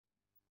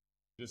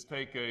Just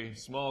take a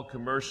small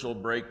commercial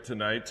break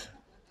tonight.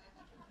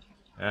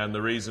 And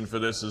the reason for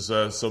this is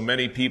so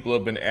many people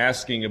have been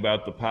asking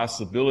about the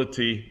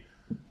possibility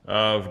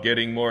of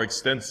getting more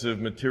extensive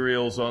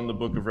materials on the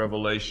book of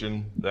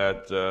Revelation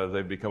that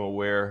they've become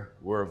aware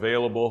were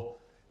available.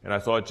 And I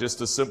thought, just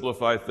to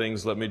simplify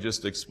things, let me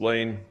just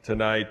explain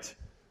tonight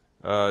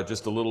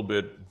just a little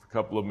bit, a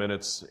couple of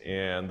minutes,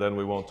 and then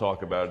we won't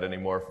talk about it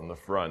anymore from the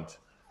front.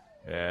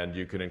 And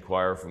you can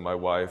inquire from my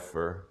wife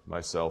or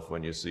myself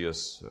when you see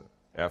us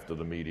after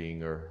the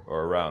meeting or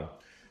around.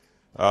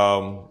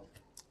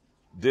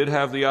 Did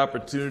have the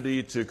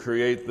opportunity to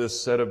create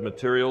this set of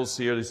materials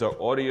here. These are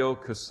audio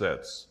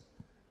cassettes.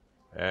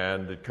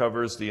 And it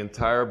covers the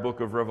entire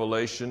book of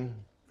Revelation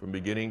from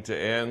beginning to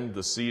end,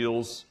 the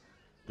seals,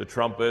 the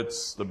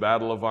trumpets, the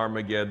Battle of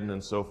Armageddon,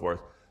 and so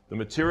forth. The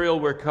material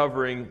we're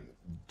covering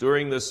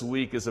during this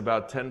week is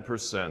about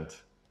 10%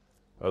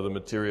 of the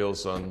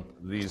materials on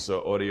these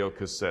audio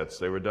cassettes.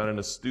 They were done in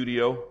a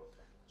studio,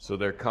 so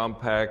they're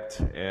compact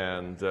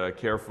and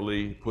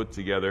carefully put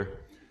together.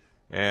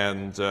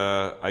 And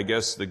I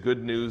guess the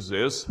good news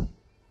is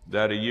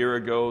that a year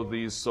ago,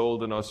 these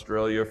sold in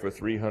Australia for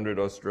 300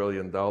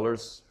 Australian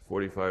dollars,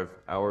 45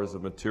 hours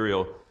of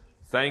material.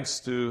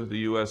 Thanks to the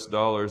US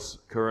dollar's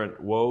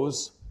current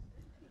woes,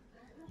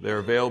 they're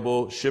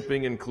available,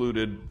 shipping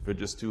included, for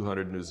just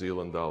 200 New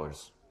Zealand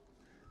dollars.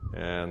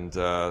 And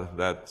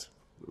that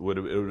would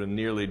have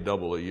nearly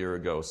double a year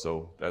ago.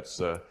 So that's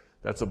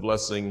a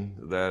blessing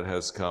that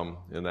has come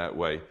in that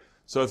way.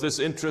 So if this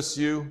interests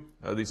you,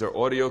 these are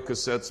audio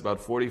cassettes, about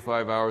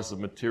 45 hours of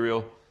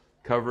material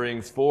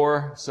covering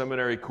 4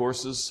 seminary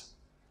courses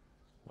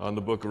on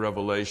the book of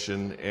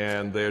Revelation,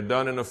 and they're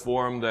done in a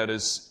form that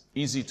is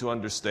easy to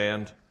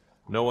understand.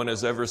 No one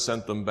has ever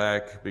sent them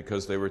back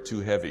because they were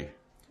too heavy.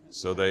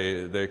 So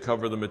they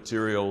cover the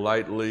material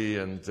lightly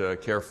and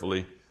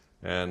carefully,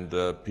 and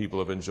people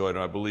have enjoyed it.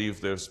 I believe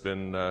there's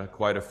been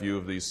quite a few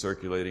of these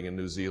circulating in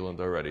New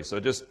Zealand already. So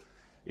just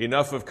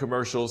enough of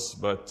commercials,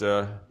 but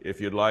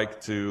if you'd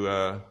like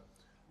to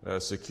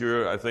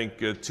secure, I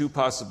think 2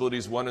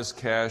 possibilities. One is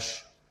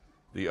cash.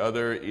 The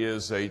other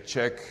is a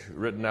check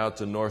written out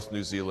to North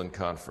New Zealand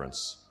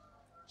Conference.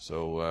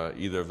 So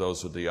either of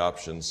those are the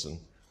options. And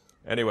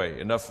anyway,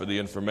 enough for the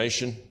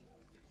information.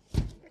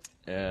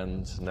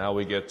 And now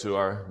we get to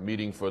our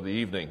meeting for the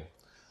evening.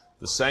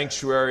 The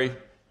sanctuary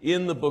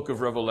in the book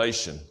of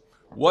Revelation.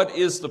 What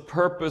is the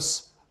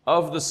purpose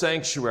of the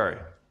sanctuary?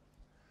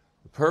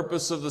 The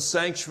purpose of the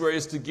sanctuary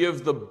is to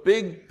give the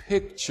big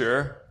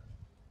picture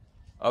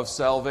of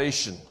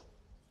salvation.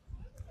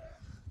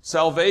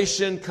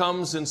 Salvation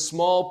comes in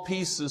small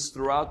pieces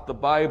throughout the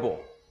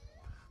Bible,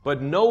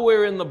 but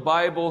nowhere in the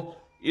Bible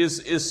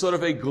is sort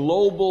of a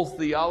global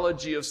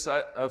theology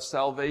of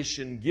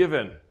salvation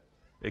given,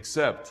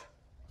 except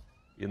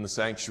in the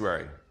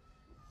sanctuary.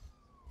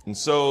 And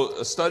so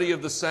a study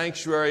of the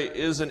sanctuary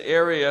is an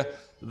area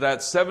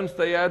that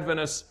Seventh-day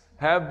Adventists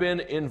have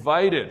been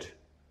invited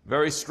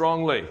very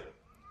strongly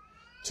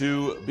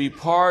to be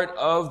part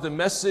of the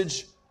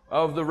message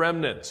of the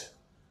remnant.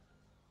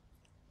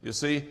 You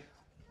see,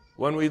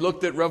 when we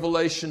looked at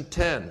Revelation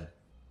 10,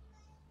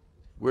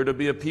 we're to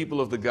be a people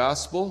of the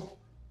gospel,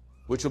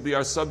 which will be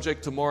our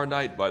subject tomorrow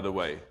night, by the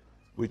way.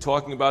 We're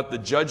talking about the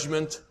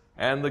judgment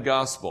and the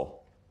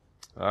gospel.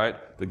 All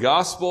right? The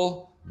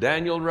gospel,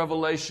 Daniel,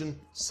 Revelation,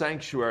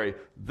 sanctuary.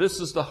 This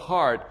is the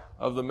heart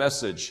of the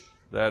message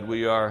that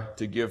we are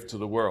to give to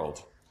the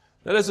world.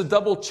 Now, there's a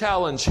double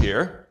challenge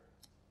here.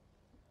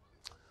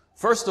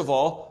 First of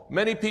all,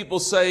 many people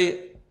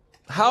say,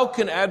 how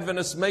can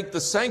Adventists make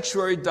the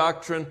sanctuary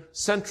doctrine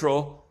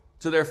central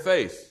to their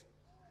faith?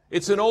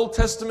 It's an Old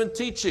Testament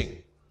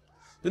teaching.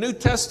 The New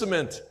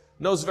Testament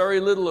knows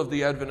very little of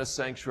the Adventist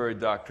sanctuary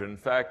doctrine. In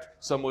fact,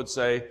 some would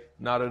say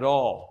not at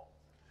all.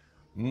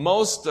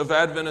 Most of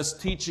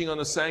Adventist teaching on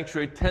the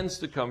sanctuary tends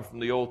to come from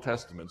the Old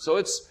Testament. So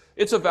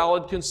it's a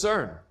valid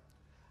concern.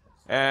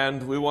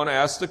 And we want to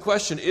ask the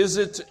question, is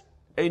it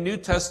a New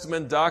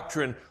Testament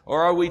doctrine,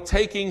 or are we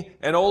taking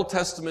an Old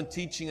Testament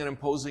teaching and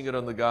imposing it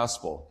on the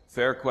gospel?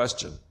 Fair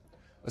question.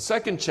 A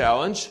second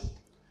challenge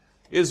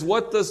is,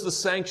 what does the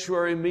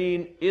sanctuary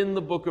mean in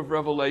the book of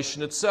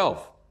Revelation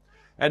itself?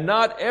 And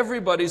not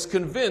everybody's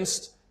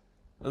convinced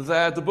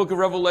that the book of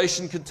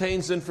Revelation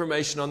contains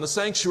information on the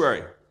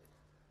sanctuary.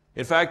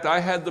 In fact, I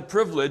had the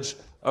privilege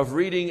of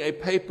reading a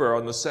paper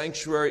on the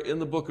sanctuary in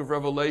the book of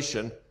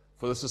Revelation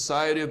for the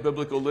Society of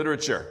Biblical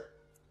Literature.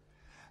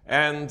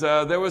 And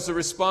there was a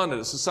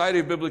respondent. The Society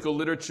of Biblical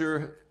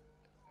Literature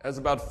has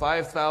about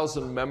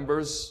 5,000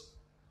 members,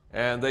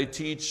 and they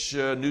teach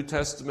New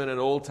Testament and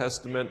Old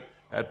Testament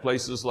at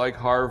places like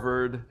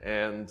Harvard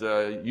and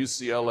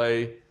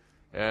UCLA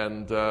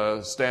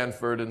and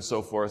Stanford and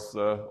so forth,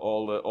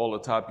 all the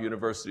top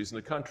universities in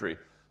the country.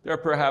 There are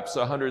perhaps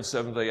 100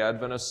 Seventh-day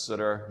Adventists that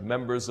are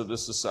members of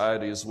this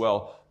society as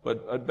well,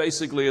 but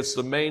basically it's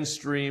the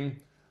mainstream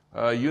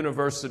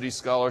university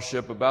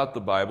scholarship about the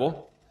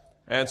Bible.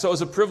 And so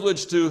it's a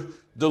privilege to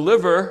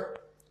deliver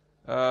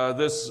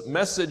this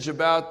message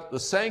about the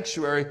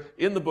sanctuary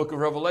in the book of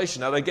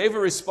Revelation. Now, they gave a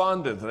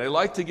respondent, and they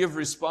like to give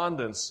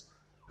respondents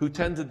who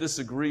tend to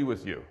disagree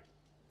with you.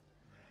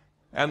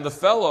 And the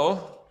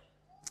fellow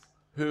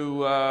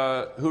who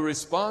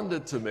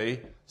responded to me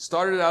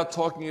started out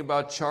talking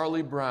about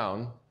Charlie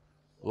Brown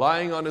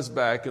lying on his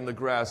back in the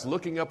grass,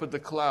 looking up at the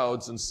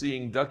clouds and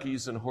seeing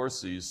duckies and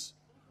horsies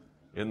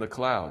in the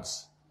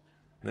clouds.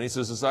 And he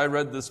says, as I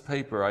read this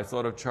paper, I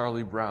thought of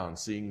Charlie Brown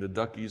seeing the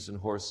duckies and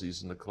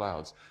horsies in the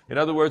clouds. In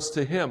other words,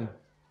 to him,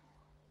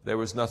 there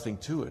was nothing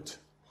to it.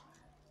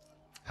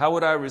 How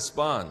would I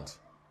respond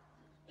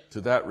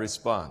to that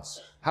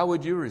response? How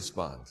would you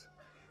respond?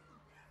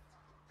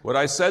 What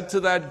I said to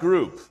that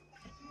group,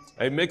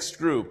 a mixed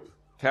group,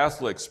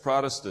 Catholics,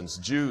 Protestants,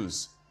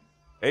 Jews,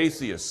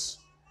 atheists,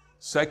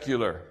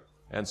 secular,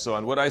 and so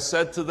on, what I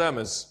said to them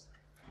is,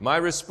 my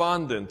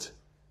respondent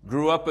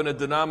grew up in a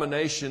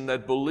denomination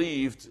that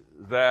believed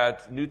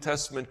that New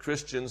Testament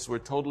Christians were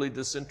totally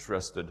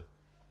disinterested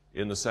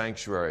in the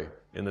sanctuary,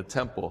 in the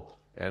temple,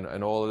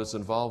 and all that's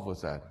involved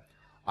with that.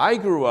 I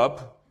grew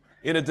up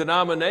in a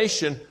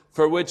denomination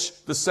for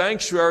which the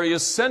sanctuary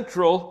is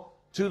central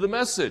to the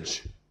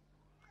message.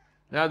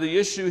 Now, the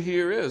issue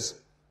here is,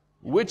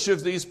 which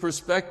of these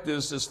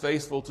perspectives is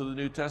faithful to the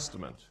New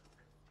Testament?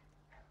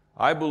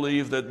 I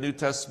believe that New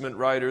Testament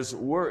writers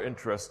were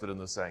interested in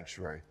the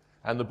sanctuary,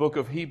 and the book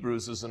of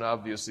Hebrews is an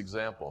obvious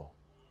example.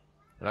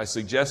 And I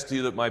suggest to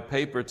you that my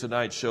paper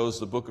tonight shows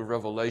the book of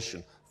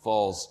Revelation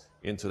falls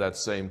into that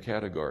same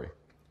category.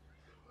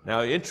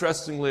 Now,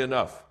 interestingly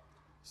enough,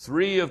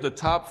 3 of the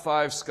top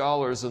 5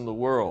 scholars in the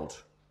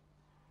world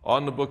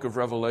on the book of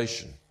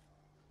Revelation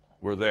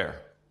were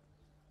there,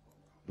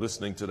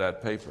 listening to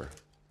that paper.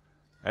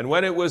 And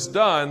when it was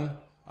done,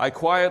 I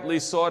quietly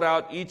sought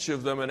out each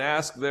of them and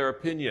asked their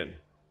opinion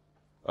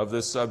of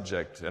this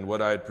subject and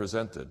what I had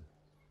presented.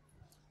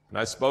 And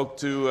I spoke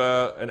to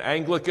an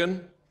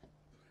Anglican,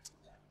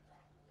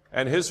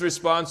 and his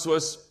response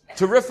was,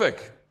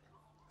 terrific,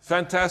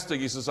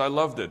 fantastic. He says, I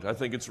loved it. I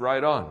think it's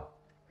right on.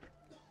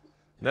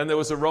 And then there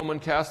was a Roman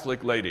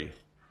Catholic lady,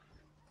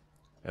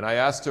 and I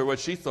asked her what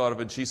she thought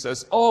of it. She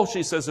says,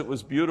 it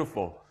was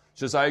beautiful. She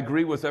says, I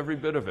agree with every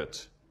bit of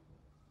it.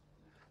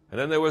 And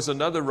then there was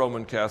another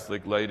Roman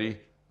Catholic lady,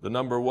 the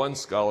number 1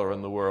 scholar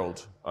in the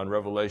world on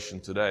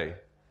Revelation today.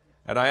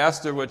 And I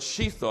asked her what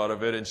she thought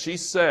of it, and she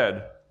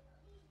said,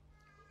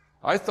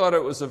 I thought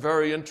it was a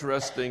very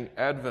interesting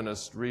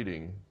Adventist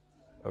reading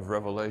of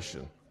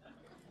Revelation.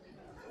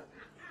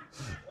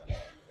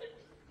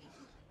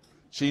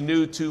 She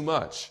knew too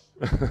much.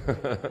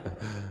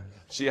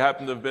 She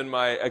happened to have been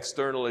my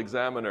external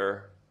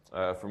examiner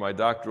for my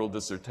doctoral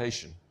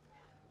dissertation,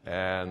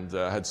 and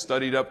had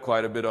studied up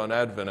quite a bit on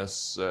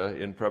Adventists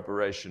in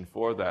preparation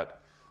for that.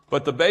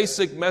 But the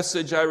basic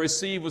message I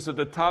received was that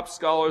the top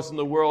scholars in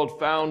the world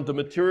found the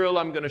material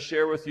I'm going to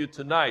share with you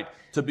tonight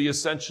to be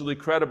essentially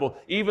credible,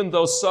 even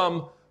though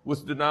some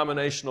with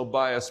denominational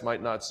bias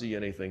might not see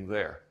anything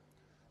there.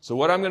 So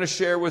what I'm going to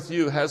share with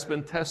you has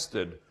been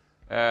tested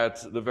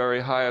at the very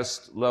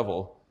highest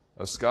level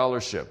of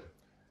scholarship.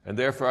 And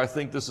therefore, I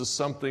think this is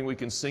something we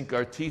can sink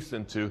our teeth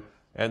into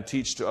and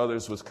teach to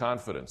others with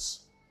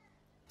confidence.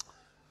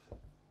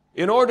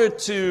 In order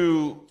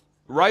to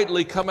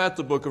rightly come at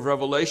the book of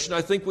Revelation,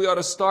 I think we ought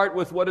to start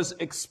with what is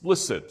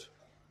explicit.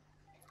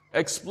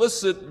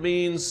 Explicit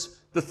means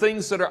the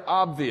things that are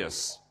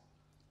obvious.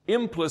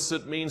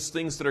 Implicit means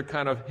things that are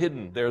kind of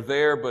hidden. They're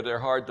there, but they're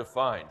hard to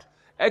find.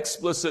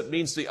 Explicit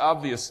means the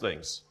obvious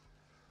things.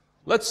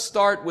 Let's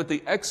start with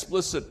the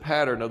explicit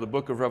pattern of the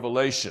book of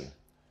Revelation.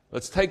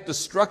 Let's take the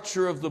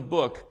structure of the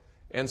book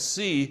and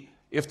see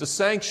if the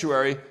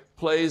sanctuary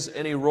plays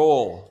any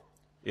role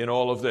in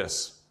all of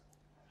this.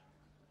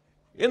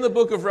 In the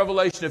book of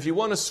Revelation, if you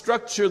want to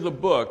structure the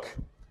book,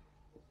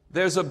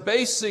 there's a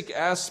basic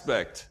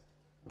aspect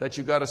that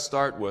you've got to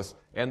start with,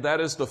 and that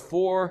is the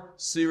 4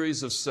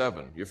 series of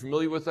 7. You're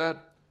familiar with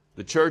that?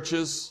 The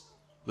churches,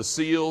 the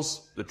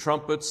seals, the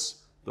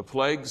trumpets, the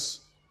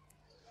plagues.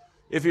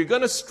 If you're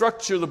going to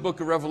structure the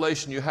book of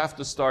Revelation, you have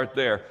to start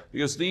there,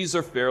 because these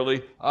are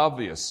fairly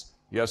obvious.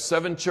 You have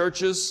 7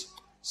 churches,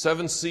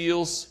 7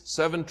 seals,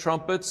 7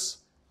 trumpets,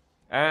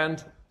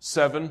 and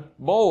 7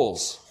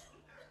 bowls.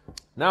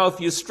 Now, if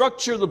you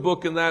structure the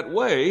book in that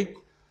way,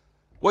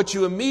 what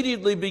you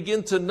immediately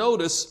begin to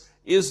notice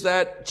is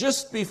that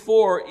just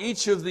before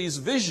each of these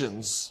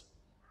visions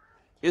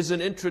is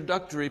an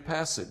introductory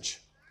passage.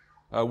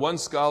 One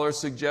scholar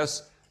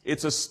suggests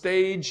it's a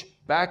stage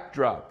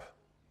backdrop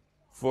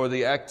for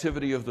the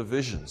activity of the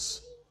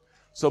visions.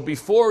 So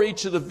before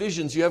each of the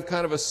visions, you have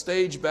kind of a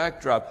stage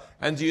backdrop.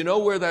 And do you know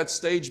where that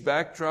stage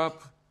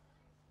backdrop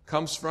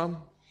comes from?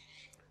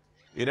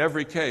 In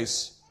every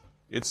case,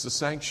 it's the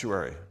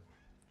sanctuary.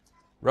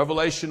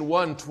 Revelation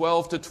 1,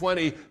 12 to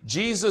 20,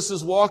 Jesus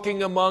is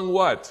walking among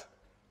what?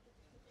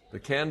 The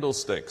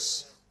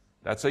candlesticks.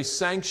 That's a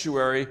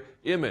sanctuary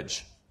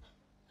image.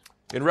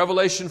 In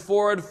Revelation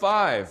 4 and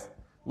 5,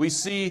 we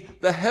see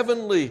the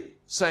heavenly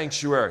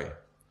sanctuary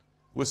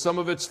with some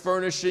of its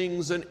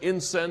furnishings and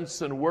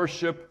incense and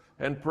worship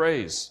and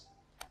praise.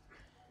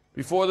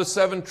 Before the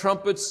 7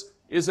 trumpets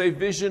is a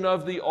vision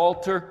of the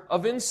altar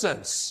of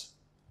incense.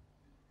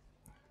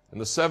 And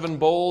the 7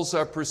 bowls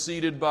are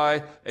preceded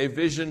by a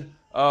vision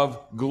of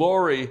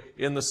glory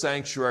in the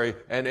sanctuary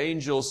and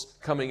angels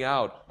coming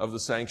out of the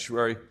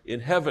sanctuary in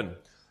heaven.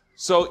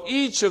 So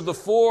each of the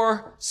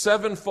 4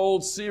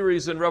 sevenfold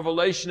series in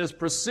Revelation is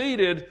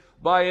preceded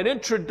by an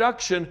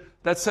introduction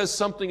that says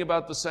something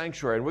about the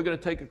sanctuary. And we're going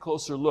to take a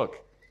closer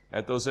look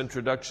at those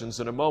introductions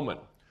in a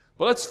moment.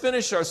 But let's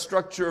finish our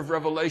structure of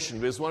Revelation,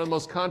 because one of the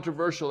most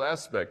controversial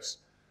aspects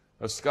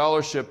of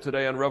scholarship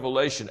today on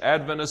Revelation,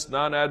 Adventist,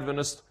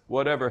 non-Adventist,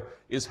 whatever,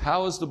 is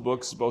how is the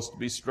book supposed to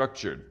be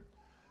structured?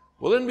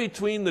 Well, in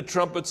between the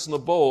trumpets and the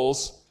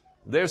bowls,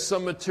 there's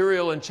some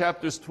material in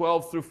chapters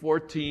 12 through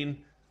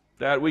 14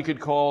 that we could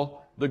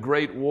call the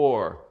Great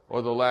War,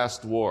 or the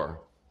Last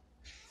War.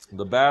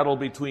 The battle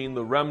between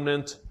the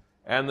remnant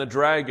and the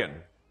dragon.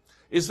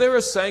 Is there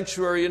a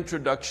sanctuary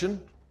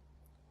introduction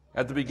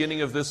at the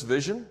beginning of this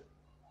vision?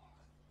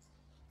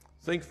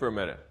 Think for a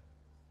minute.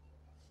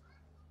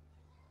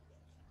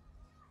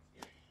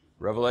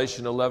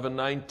 Revelation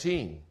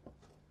 11:19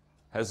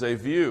 has a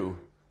view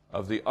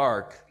of the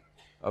Ark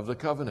of the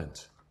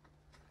Covenant.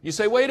 You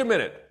say, wait a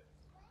minute.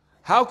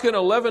 How can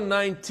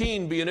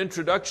 11:19 be an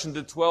introduction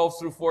to 12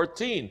 through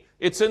 14?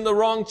 It's in the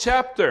wrong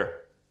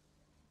chapter.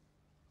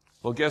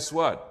 Well, guess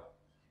what?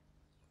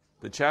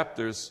 The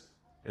chapters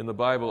in the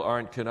Bible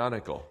aren't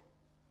canonical.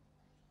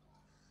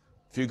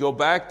 If you go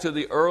back to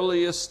the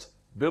earliest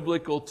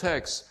biblical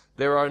texts,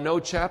 there are no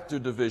chapter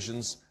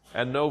divisions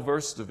and no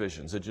verse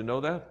divisions. Did you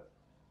know that?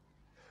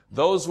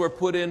 Those were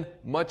put in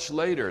much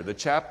later. The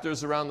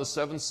chapters around the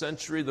 7th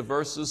century, the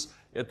verses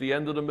at the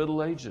end of the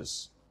Middle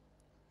Ages.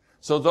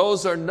 So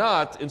those are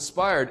not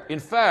inspired. In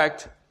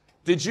fact,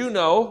 did you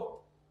know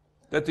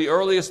that the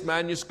earliest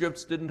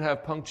manuscripts didn't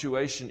have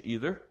punctuation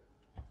either?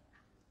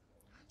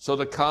 So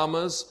the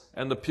commas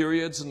and the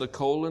periods and the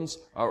colons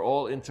are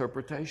all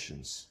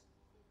interpretations.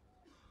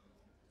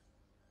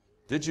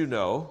 Did you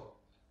know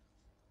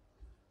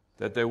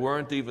that there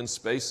weren't even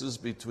spaces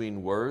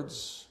between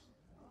words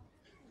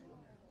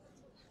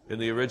in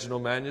the original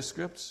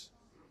manuscripts?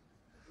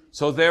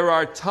 So there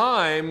are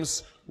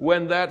times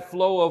when that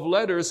flow of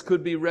letters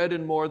could be read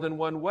in more than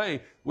one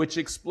way, which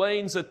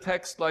explains a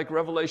text like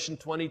Revelation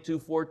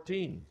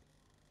 22:14.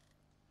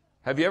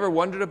 Have you ever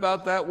wondered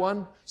about that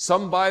one?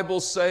 Some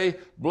Bibles say,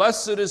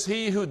 "Blessed is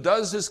he who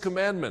does his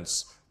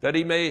commandments, that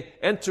he may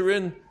enter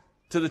into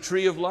the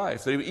tree of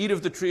life, that he may eat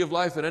of the tree of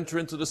life and enter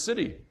into the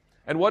city."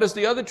 And what does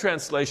the other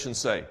translation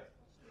say?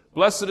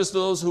 "Blessed is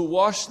those who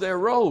wash their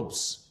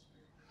robes."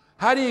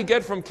 How do you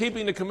get from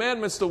keeping the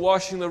commandments to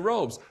washing the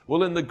robes?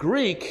 Well, in the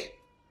Greek,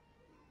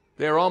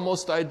 they're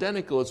almost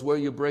identical. It's where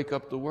you break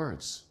up the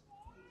words.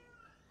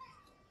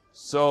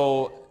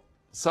 So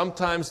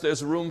sometimes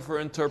there's room for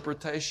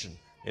interpretation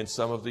in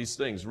some of these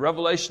things.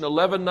 Revelation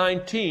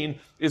 11:19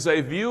 is a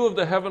view of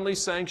the heavenly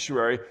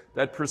sanctuary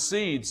that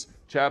precedes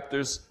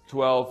chapters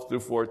 12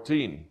 through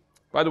 14.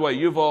 By the way,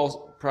 you've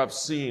all perhaps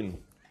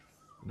seen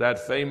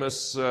that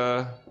famous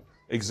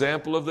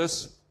example of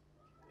this.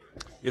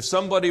 If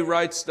somebody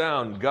writes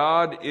down,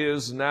 "God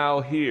is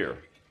now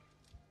here,"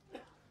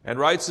 and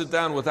writes it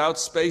down without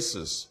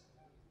spaces,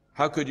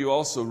 how could you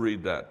also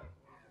read that?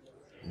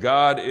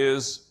 God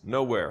is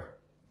nowhere.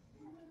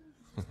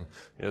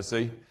 You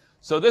see?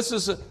 So this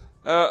is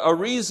a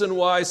reason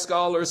why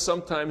scholars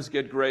sometimes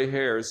get gray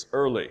hairs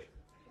early.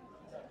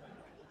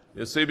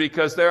 You see,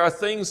 because there are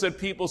things that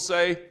people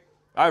say,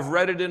 "I've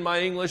read it in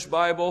my English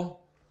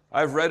Bible,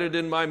 I've read it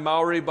in my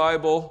Maori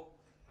Bible,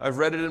 I've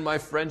read it in my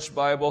French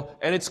Bible,"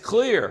 and it's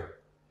clear.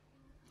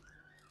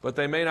 But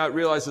they may not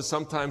realize that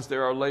sometimes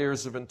there are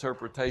layers of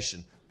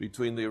interpretation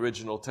between the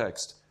original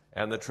text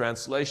and the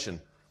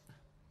translation.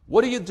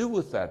 What do you do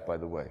with that, by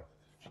the way?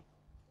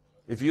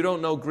 If you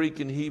don't know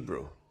Greek and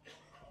Hebrew,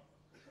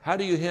 how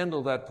do you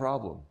handle that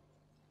problem?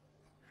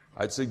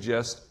 I'd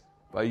suggest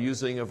by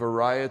using a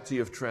variety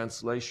of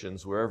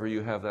translations wherever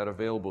you have that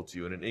available to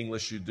you. And in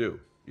English you do.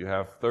 You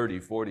have 30,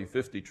 40,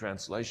 50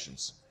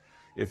 translations.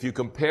 If you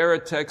compare a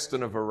text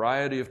in a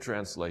variety of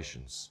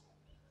translations,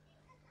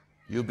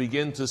 you'll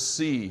begin to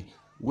see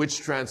which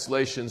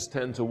translations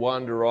tend to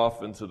wander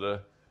off into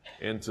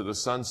the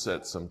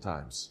sunset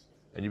sometimes.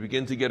 And you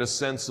begin to get a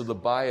sense of the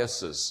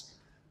biases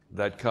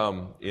that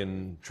come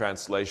in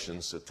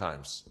translations at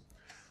times.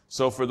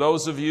 So for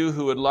those of you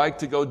who would like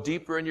to go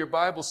deeper in your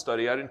Bible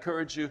study, I'd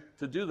encourage you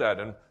to do that.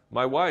 And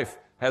my wife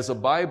has a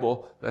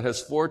Bible that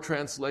has 4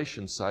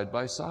 translations side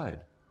by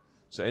side.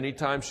 So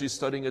anytime she's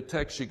studying a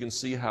text, she can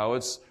see how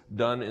it's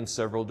done in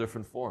several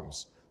different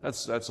forms.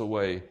 That's a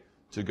way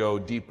to go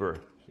deeper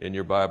in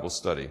your Bible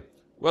study.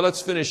 Well,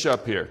 let's finish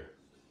up here.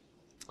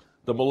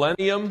 The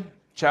millennium,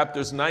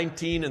 chapters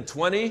 19 and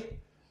 20,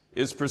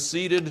 is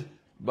preceded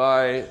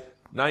by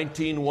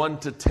 19:1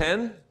 to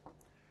 10.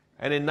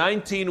 And in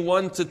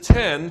 19:1 to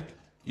 10,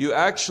 you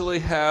actually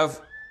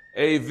have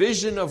a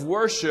vision of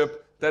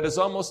worship that is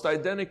almost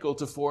identical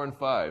to 4 and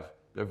 5.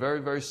 They're very,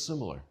 very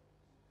similar.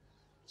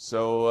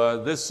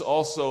 So this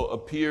also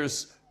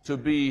appears to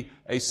be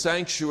a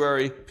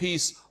sanctuary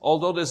piece,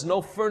 although there's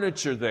no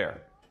furniture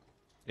there.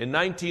 In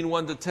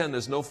 19:1-10,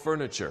 there's no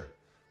furniture.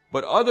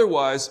 But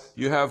otherwise,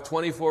 you have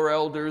 24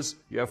 elders,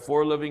 you have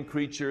 4 living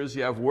creatures,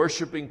 you have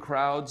worshiping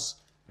crowds,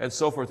 and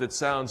so forth. It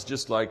sounds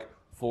just like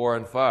 4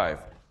 and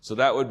 5. So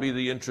that would be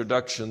the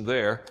introduction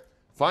there.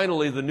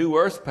 Finally, the new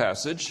earth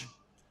passage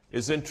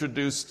is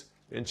introduced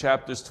in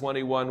chapters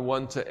 21,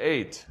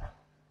 1-8,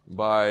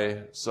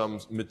 by some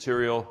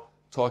material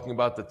talking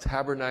about the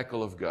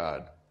tabernacle of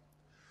God.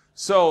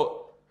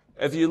 So,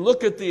 if you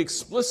look at the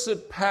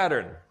explicit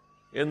pattern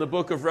in the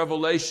book of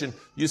Revelation,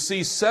 you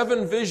see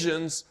 7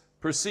 visions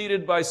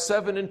preceded by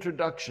 7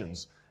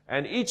 introductions.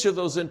 And each of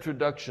those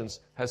introductions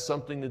has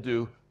something to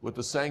do with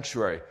the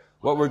sanctuary.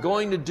 What we're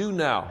going to do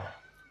now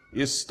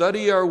is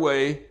study our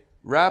way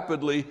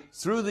rapidly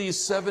through these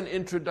 7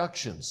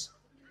 introductions.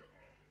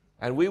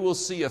 And we will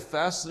see a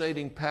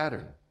fascinating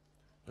pattern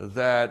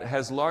that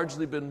has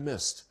largely been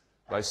missed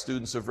by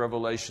students of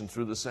Revelation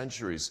through the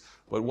centuries.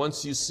 But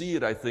once you see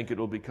it, I think it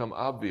will become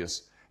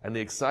obvious. And the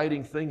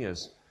exciting thing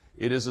is,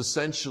 it is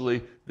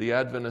essentially the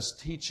Adventist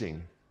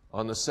teaching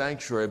on the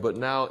sanctuary, but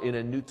now in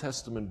a New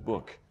Testament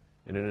book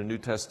and in a New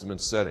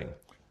Testament setting.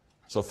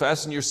 So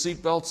fasten your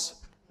seatbelts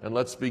and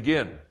let's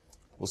begin.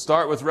 We'll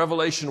start with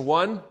Revelation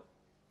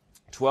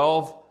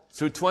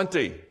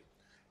 1:12-20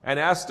 and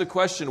ask the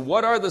question,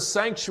 what are the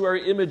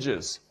sanctuary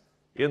images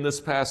in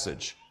this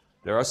passage?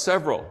 There are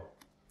several.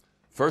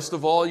 First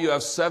of all, you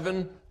have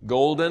 7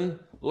 golden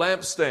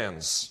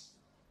lampstands.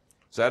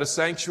 Is that a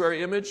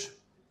sanctuary image?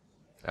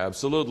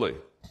 Absolutely.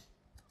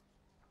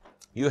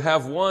 You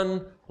have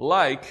one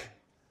like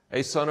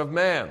a son of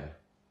man.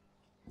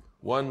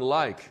 One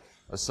like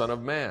a son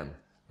of man.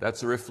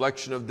 That's a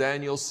reflection of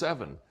Daniel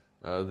 7,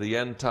 the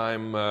end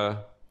time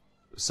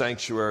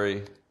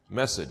sanctuary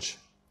message.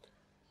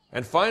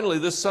 And finally,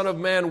 this son of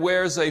man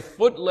wears a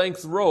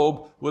foot-length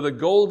robe with a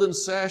golden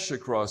sash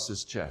across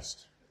his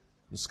chest.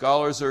 And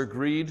scholars are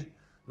agreed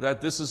that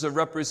this is a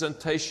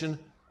representation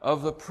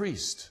of a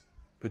priest,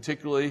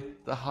 particularly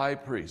the high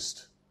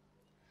priest.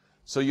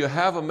 So you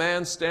have a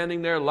man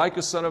standing there like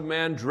a son of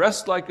man,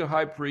 dressed like a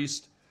high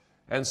priest,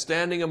 and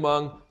standing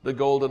among the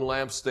golden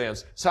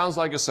lampstands. Sounds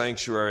like a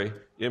sanctuary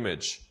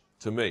image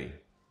to me.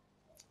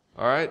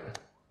 All right?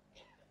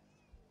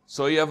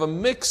 So you have a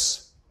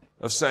mix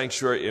of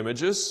sanctuary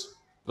images.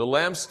 The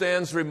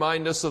lampstands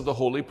remind us of the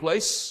holy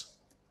place.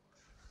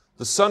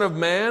 The Son of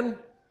Man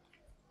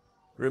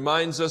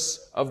reminds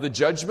us of the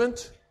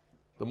judgment,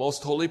 the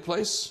most holy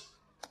place.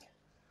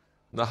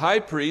 The high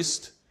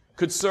priest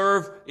could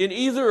serve in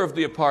either of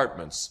the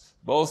apartments,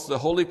 both the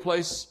holy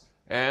place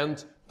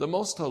and the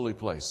most holy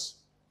place.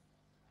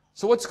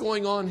 So what's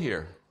going on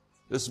here?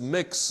 This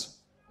mix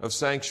of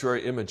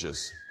sanctuary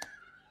images.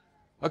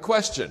 A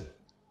question.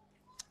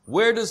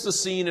 Where does the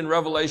scene in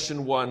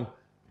Revelation 1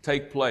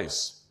 take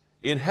place?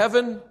 In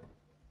heaven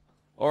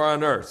or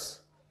on earth?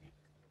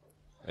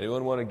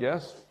 Anyone want to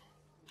guess?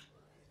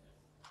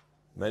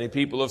 Many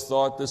people have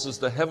thought this is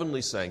the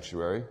heavenly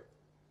sanctuary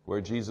where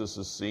Jesus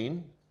is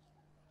seen.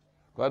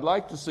 But I'd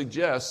like to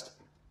suggest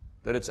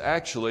that it's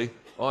actually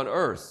on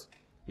earth.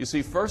 You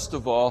see, first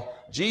of all,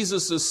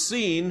 Jesus is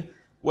seen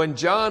when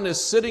John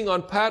is sitting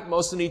on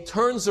Patmos and he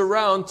turns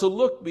around to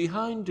look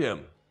behind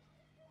him.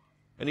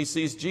 And he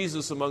sees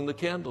Jesus among the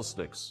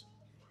candlesticks.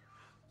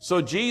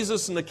 So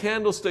Jesus and the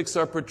candlesticks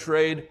are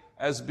portrayed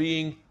as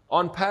being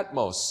on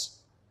Patmos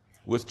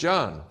with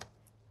John.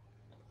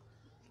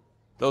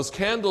 Those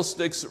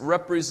candlesticks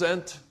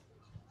represent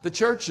the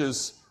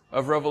churches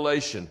of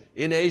Revelation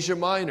in Asia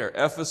Minor,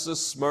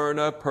 Ephesus,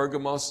 Smyrna,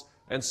 Pergamos,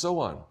 and so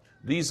on.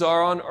 These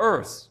are on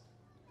earth.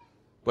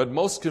 But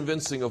most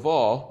convincing of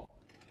all,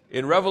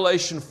 in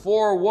Revelation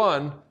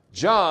 4:1,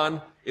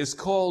 John is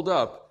called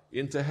up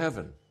into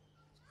heaven.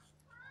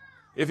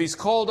 If he's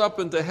called up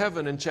into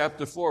heaven in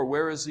chapter 4,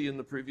 where is he in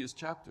the previous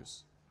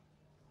chapters?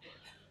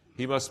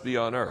 He must be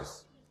on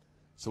earth.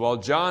 So while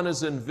John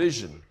is in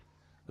vision,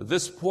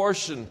 this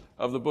portion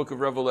of the book of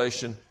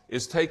Revelation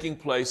is taking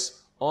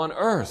place on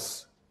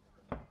earth.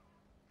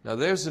 Now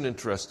there's an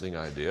interesting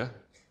idea.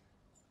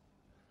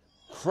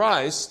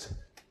 Christ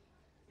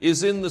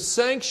is in the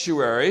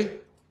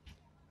sanctuary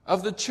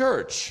of the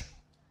church.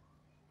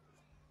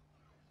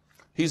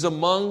 He's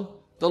among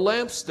the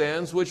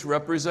lampstands which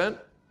represent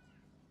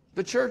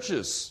the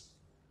churches.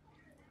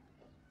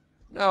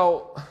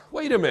 Now,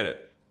 wait a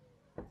minute.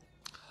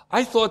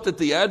 I thought that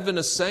the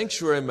Adventist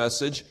sanctuary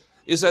message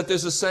is that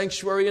there's a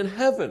sanctuary in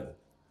heaven,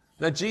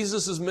 that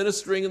Jesus is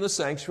ministering in the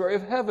sanctuary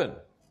of heaven.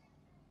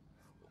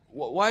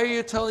 Why are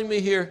you telling me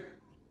here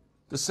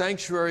the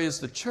sanctuary is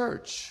the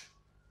church?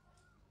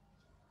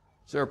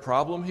 Is there a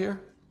problem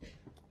here?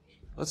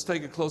 Let's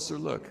take a closer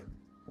look.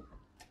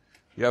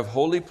 You have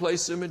holy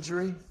place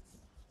imagery,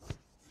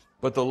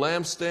 but the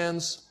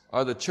lampstands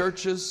are the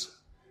churches.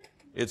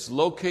 It's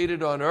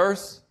located on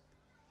earth.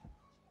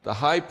 The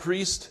high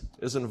priest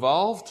is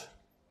involved.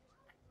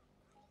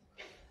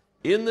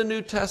 In the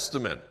New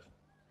Testament,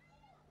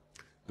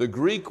 the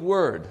Greek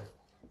word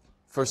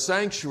for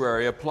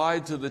sanctuary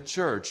applied to the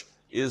church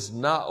is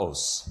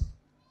naos.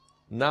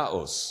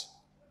 naos.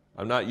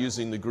 I'm not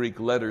using the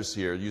Greek letters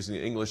here, using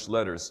the English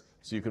letters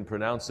so you can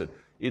pronounce it.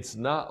 It's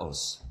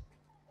naos.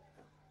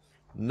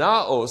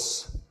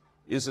 Naos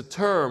is a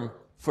term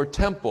for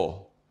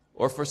temple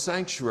or for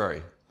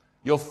sanctuary.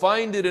 You'll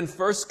find it in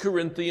 1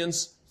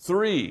 Corinthians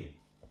 3.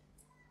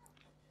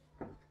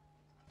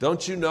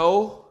 Don't you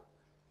know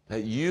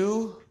that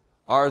you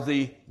are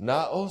the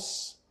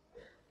naos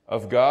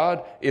of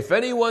God? If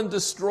anyone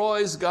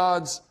destroys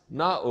God's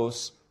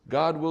naos,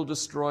 God will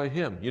destroy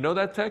him. You know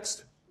that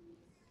text?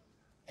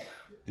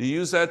 Do you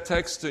use that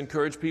text to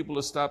encourage people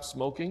to stop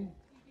smoking?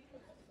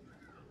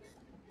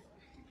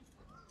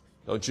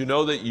 Don't you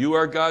know that you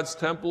are God's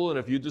temple, and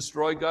if you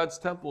destroy God's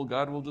temple,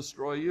 God will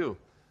destroy you?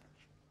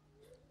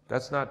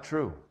 That's not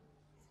true.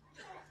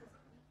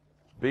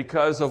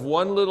 Because of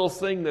one little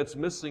thing that's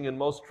missing in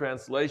most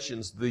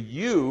translations, the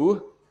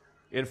you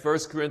in 1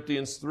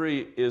 Corinthians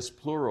 3 is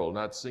plural,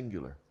 not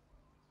singular.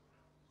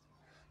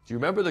 Do you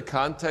remember the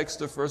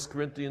context of 1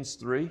 Corinthians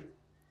 3?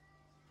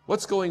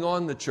 What's going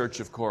on in the church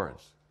of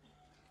Corinth?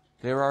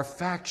 There are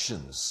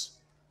factions.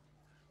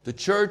 The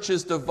church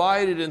is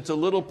divided into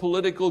little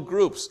political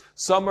groups.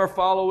 Some are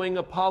following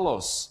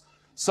Apollos.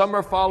 Some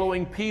are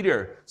following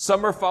Peter.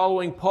 Some are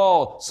following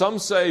Paul. Some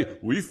say,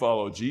 we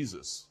follow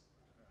Jesus.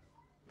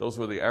 Those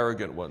were the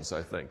arrogant ones,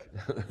 I think.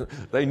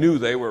 They knew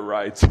they were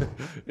right.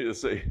 You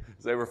see,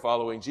 they were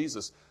following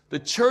Jesus. The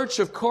church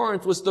of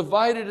Corinth was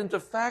divided into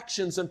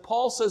factions, and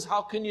Paul says,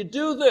 how can you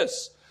do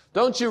this?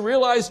 Don't you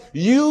realize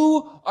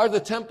you are the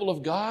temple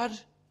of God?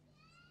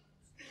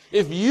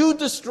 If you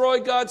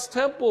destroy God's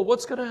temple,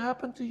 what's going to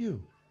happen to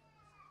you?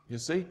 You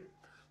see?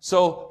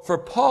 So for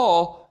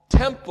Paul,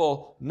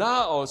 temple,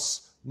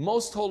 naos,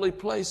 most holy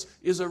place,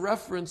 is a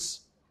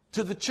reference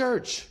to the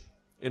church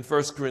in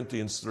 1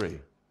 Corinthians 3.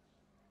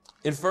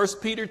 In 1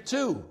 Peter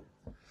 2,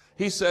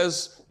 he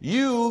says,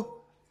 you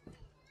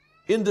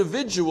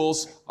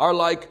individuals are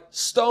like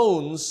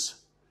stones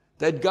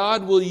that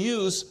God will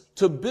use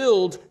to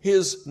build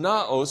his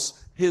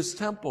naos, his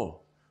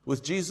temple,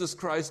 with Jesus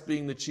Christ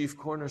being the chief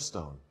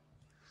cornerstone.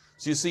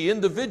 So you see,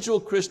 individual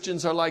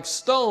Christians are like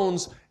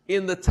stones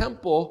in the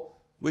temple,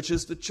 which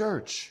is the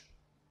church.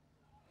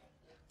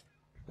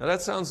 Now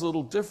that sounds a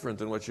little different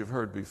than what you've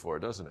heard before,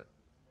 doesn't it?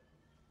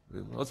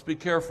 Let's be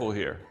careful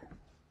here.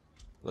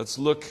 Let's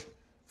look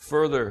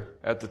further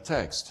at the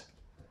text.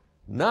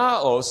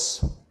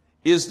 Naos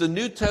is the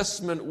New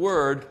Testament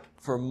word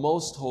for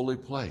most holy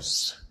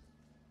place.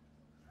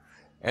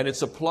 And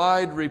it's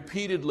applied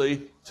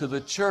repeatedly to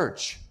the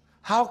church.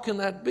 How can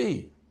that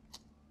be?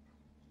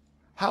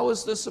 How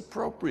is this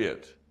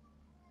appropriate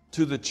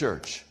to the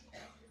church?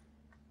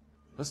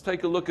 Let's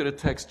take a look at a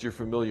text you're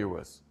familiar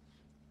with.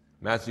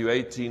 Matthew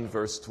 18,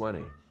 verse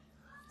 20.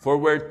 For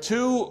where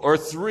 2 or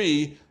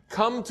 3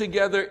 come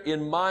together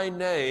in my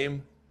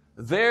name,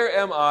 there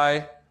am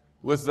I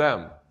with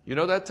them. You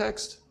know that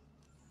text?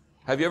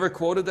 Have you ever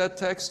quoted that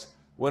text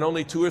when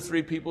only 2 or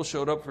 3 people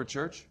showed up for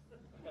church?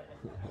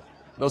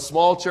 Those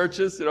small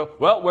churches,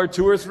 well, where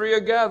 2 or 3 are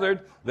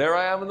gathered, there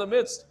I am in the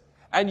midst.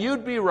 And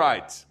you'd be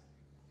right.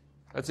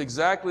 That's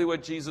exactly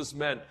what Jesus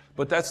meant,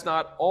 but that's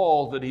not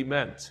all that he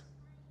meant.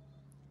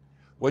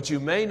 What you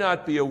may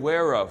not be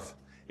aware of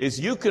is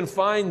you can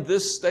find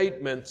this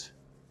statement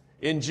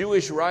in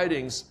Jewish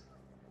writings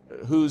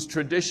whose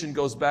tradition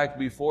goes back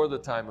before the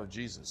time of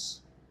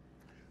Jesus.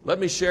 Let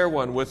me share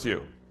one with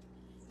you.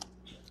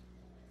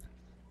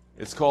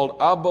 It's called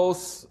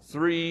Aboth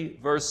 3,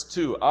 verse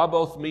 2.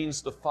 Aboth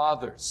means the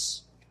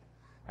fathers.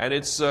 And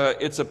it's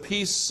a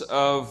piece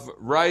of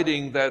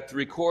writing that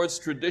records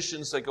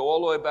traditions that go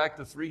all the way back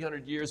to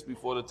 300 years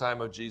before the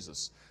time of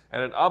Jesus.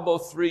 And in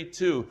Aboth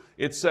 3:2,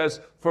 it says,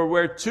 for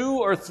where 2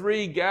 or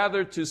 3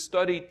 gather to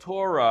study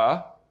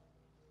Torah,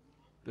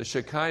 the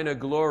Shekinah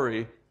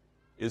glory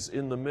is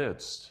in the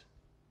midst.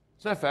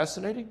 Isn't that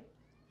fascinating?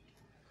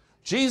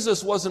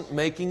 Jesus wasn't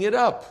making it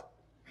up.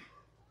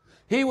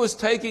 He was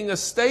taking a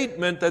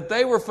statement that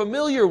they were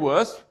familiar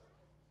with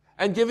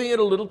and giving it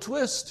a little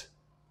twist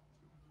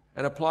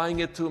and applying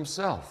it to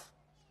himself.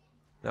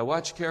 Now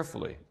watch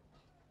carefully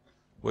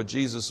what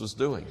Jesus was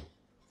doing.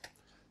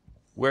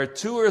 Where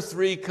 2 or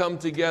 3 come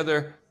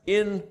together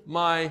in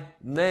my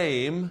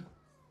name,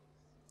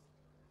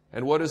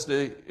 and what is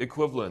the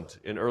equivalent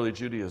in early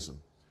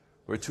Judaism?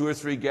 Where 2 or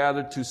 3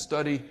 gathered to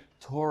study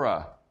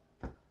Torah.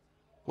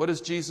 What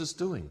is Jesus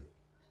doing?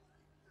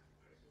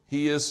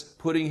 He is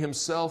putting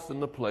himself in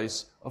the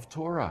place of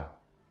Torah.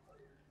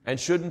 And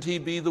shouldn't he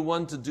be the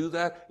one to do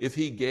that if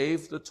he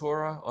gave the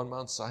Torah on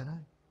Mount Sinai?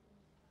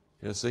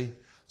 You see?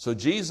 So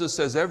Jesus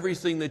says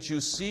everything that you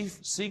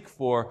seek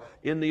for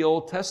in the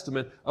Old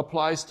Testament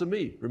applies to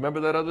me. Remember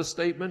that other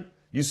statement?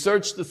 You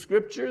search the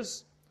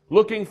Scriptures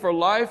looking for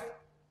life,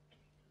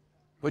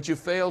 but you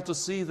fail to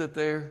see that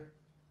they're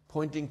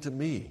pointing to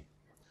me.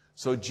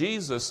 So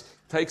Jesus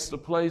takes the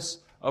place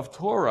of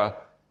Torah,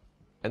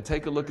 and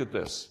take a look at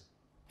this.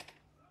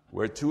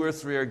 Where 2 or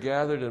 3 are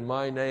gathered in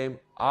my name,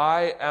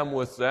 I am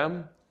with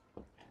them.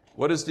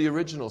 What does the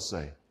original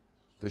say?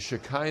 The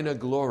Shekinah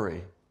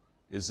glory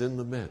is in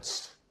the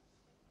midst.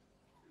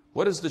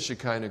 What is the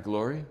Shekinah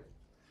glory?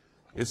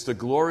 It's the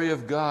glory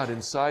of God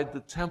inside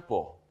the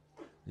temple.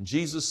 And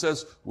Jesus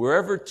says,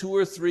 wherever 2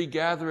 or 3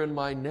 gather in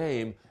my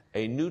name,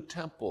 a new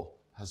temple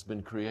has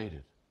been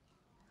created.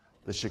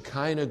 The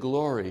Shekinah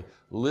glory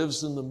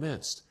lives in the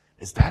midst.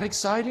 Is that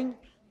exciting?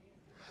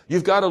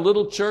 You've got a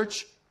little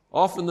church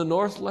off in the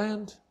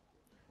Northland,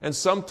 and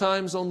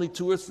sometimes only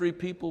 2 or 3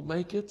 people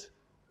make it.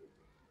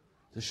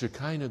 The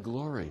Shekinah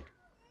glory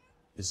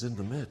is in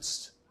the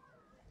midst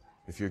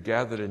if you're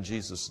gathered in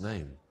Jesus'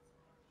 name.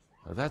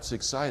 Now that's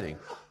exciting.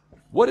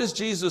 What is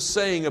Jesus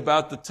saying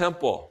about the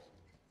temple?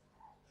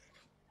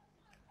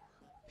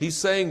 He's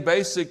saying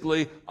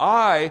basically,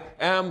 I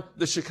am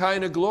the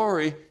Shekinah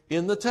glory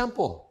in the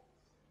temple.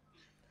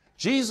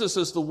 Jesus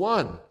is the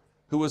one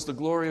who is the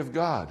glory of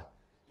God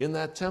in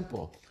that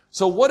temple.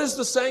 So what is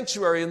the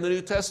sanctuary in the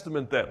New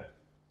Testament then?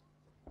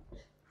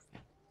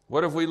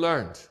 What have we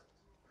learned?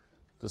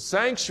 The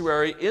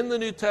sanctuary in the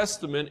New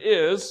Testament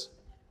is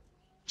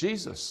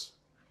Jesus.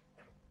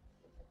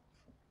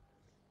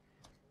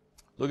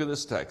 Look at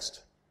this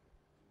text.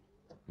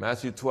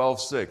 Matthew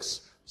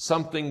 12:6.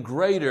 Something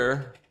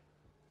greater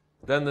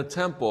than the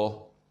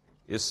temple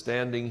is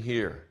standing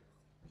here.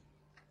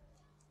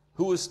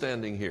 Who is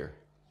standing here?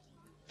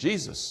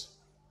 Jesus.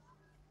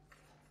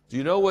 Do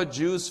you know what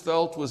Jews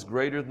felt was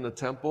greater than the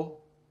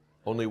temple?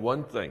 Only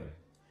one thing.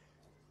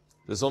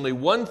 There's only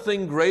one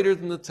thing greater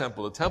than the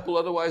temple. The temple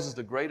otherwise is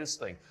the greatest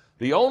thing.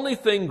 The only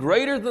thing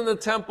greater than the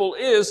temple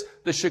is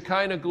the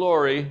Shekinah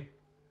glory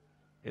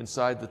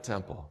inside the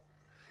temple.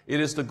 It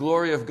is the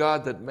glory of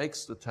God that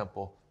makes the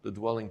temple the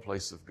dwelling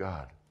place of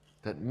God,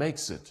 that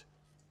makes it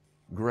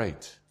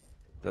great,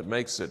 that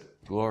makes it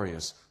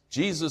glorious.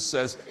 Jesus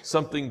says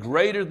something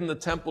greater than the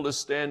temple is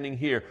standing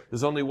here.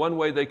 There's only one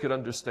way they could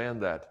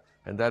understand that,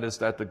 and that is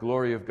that the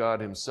glory of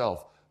God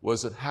himself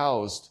was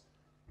housed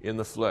in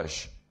the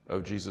flesh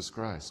of Jesus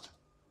Christ.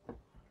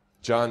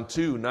 John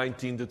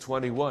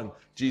 2:19-21,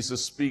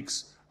 Jesus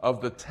speaks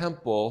of the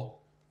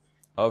temple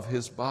of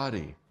his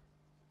body.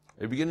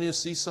 Are you beginning to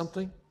see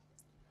something?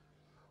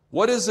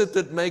 What is it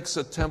that makes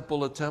a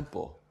temple a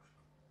temple?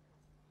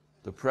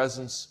 The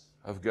presence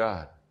of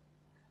God.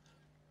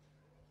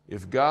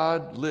 If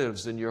God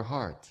lives in your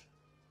heart,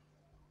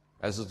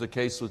 as is the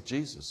case with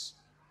Jesus,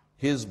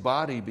 his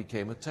body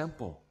became a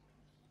temple.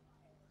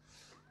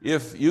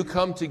 If you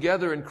come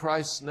together in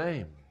Christ's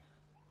name,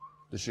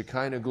 the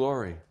Shekinah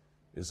glory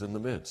is in the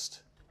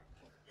midst.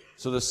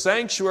 So the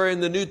sanctuary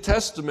in the New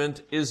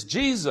Testament is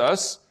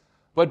Jesus,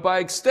 but by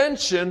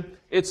extension,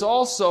 it's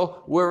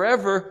also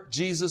wherever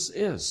Jesus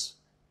is.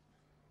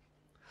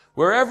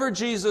 Wherever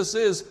Jesus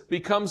is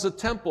becomes a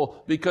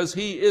temple because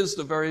he is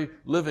the very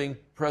living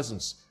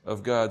presence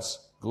of God's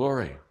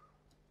glory.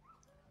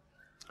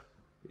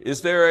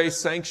 Is there a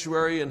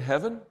sanctuary in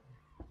heaven?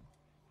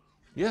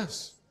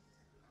 Yes.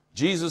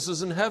 Jesus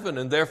is in heaven,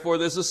 and therefore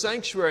there's a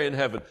sanctuary in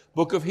heaven.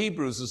 Book of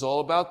Hebrews is all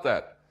about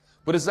that.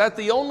 But is that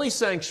the only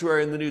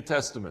sanctuary in the New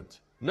Testament?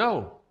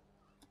 No.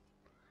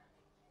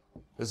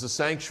 There's a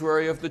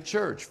sanctuary of the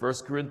church, 1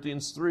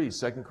 Corinthians 3,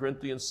 2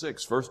 Corinthians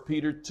 6, 1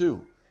 Peter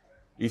 2,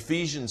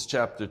 Ephesians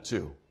chapter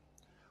 2.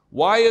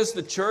 Why is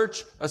the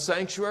church a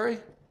sanctuary?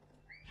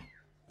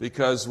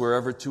 Because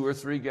wherever 2 or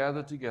 3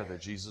 gather together,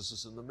 Jesus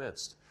is in the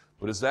midst.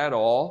 But is that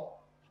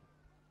all?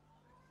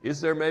 Is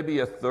there maybe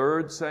a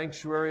third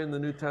sanctuary in the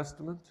New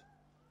Testament?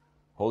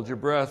 Hold your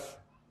breath.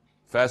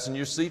 Fasten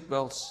your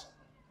seatbelts.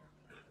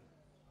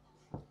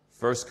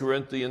 1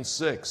 Corinthians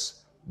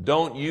 6.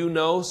 Don't you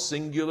know,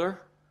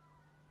 singular,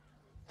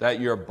 that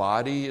your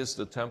body is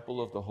the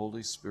temple of the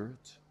Holy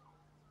Spirit?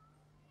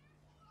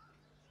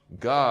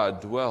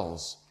 God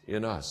dwells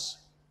in us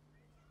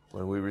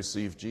when we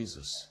receive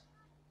Jesus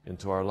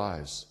into our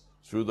lives.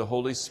 Through the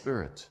Holy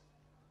Spirit,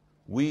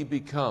 we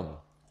become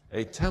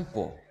a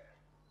temple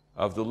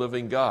of the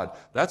living God.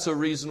 That's a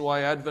reason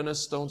why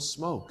Adventists don't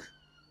smoke.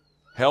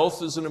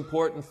 Health is an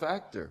important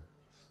factor.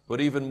 But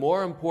even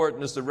more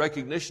important is the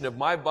recognition if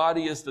my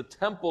body is the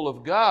temple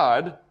of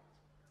God,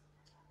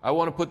 I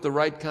want to put the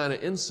right kind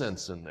of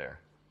incense in there.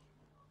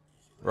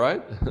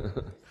 Right?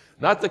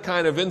 Not the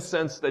kind of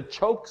incense that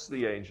chokes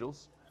the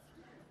angels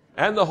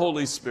and the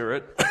Holy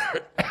Spirit.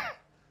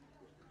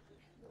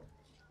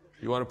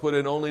 You want to put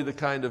in only the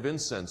kind of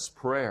incense,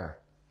 prayer,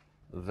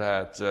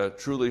 that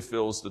truly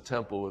fills the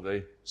temple with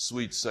a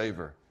sweet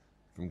savor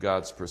from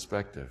God's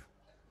perspective.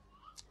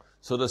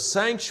 So the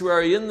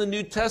sanctuary in the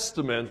New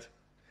Testament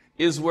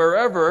is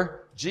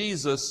wherever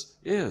Jesus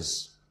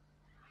is.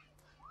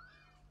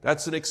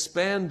 That's an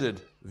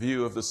expanded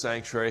view of the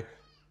sanctuary,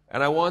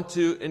 and I want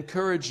to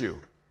encourage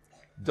you,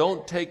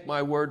 don't take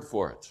my word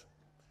for it.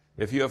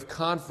 If you have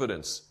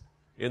confidence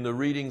in the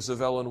readings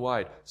of Ellen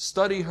White,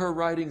 study her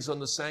writings on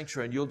the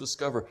sanctuary, and you'll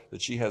discover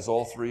that she has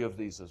all 3 of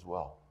these as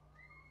well.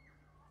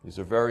 These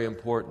are very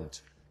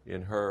important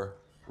in her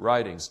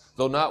writings,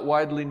 though not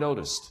widely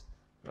noticed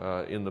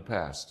in the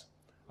past.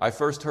 I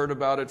first heard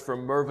about it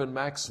from Mervyn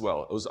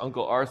Maxwell. It was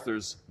Uncle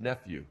Arthur's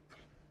nephew.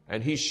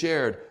 And he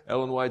shared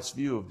Ellen White's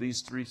view of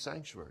these 3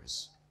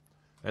 sanctuaries.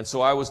 And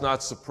so I was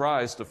not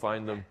surprised to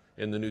find them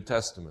in the New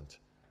Testament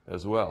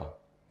as well.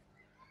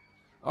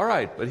 All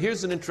right, but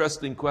here's an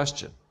interesting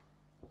question.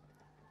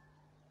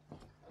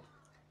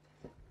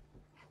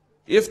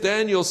 If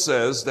Daniel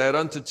says that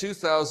unto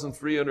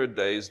 2,300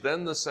 days,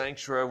 then the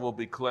sanctuary will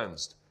be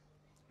cleansed,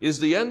 is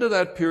the end of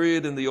that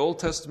period in the Old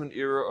Testament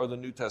era or the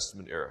New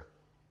Testament era?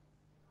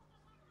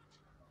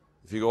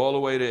 If you go all the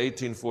way to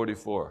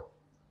 1844,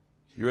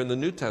 you're in the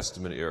New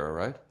Testament era,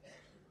 right?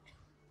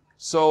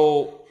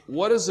 So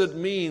what does it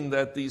mean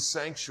that these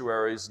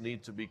sanctuaries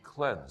need to be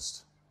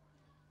cleansed?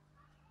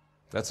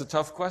 That's a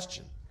tough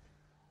question.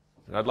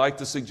 And I'd like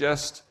to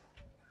suggest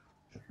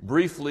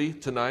briefly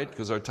tonight,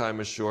 because our time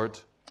is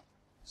short,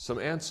 some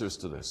answers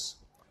to this.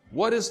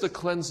 What is the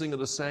cleansing of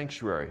the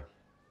sanctuary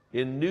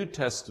in New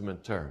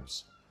Testament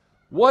terms?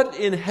 What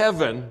in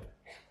heaven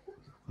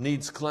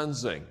needs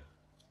cleansing?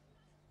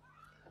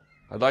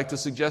 I'd like to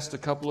suggest a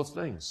couple of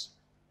things.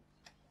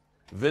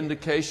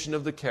 Vindication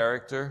of the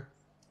character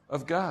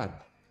of God.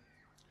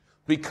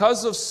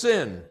 Because of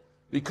sin,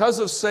 because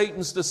of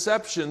Satan's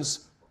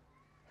deceptions,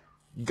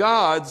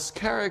 God's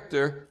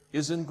character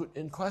is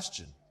in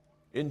question,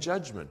 in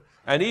judgment.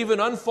 And even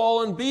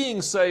unfallen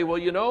beings say, well,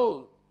 you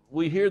know,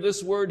 we hear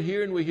this word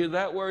here and we hear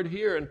that word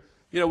here, and,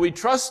 you know, we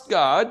trust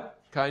God,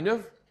 kind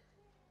of,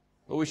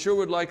 but we sure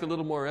would like a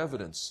little more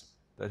evidence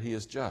that He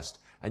is just.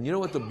 And you know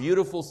what the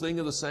beautiful thing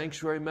of the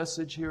sanctuary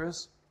message here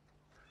is?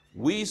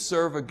 We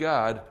serve a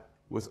God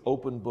with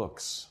open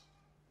books.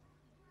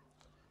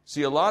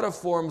 See, a lot of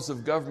forms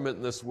of government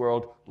in this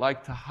world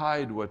like to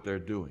hide what they're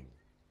doing.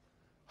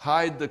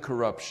 Hide the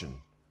corruption.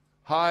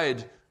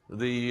 Hide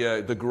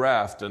the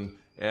graft and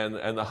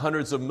the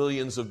hundreds of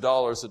millions of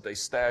dollars that they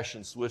stash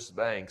in Swiss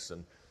banks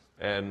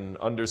and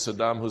under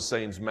Saddam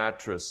Hussein's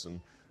mattress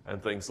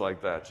and things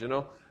like that. You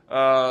know,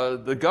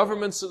 the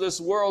governments of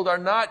this world are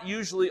not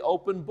usually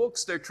open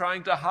books. They're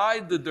trying to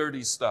hide the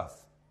dirty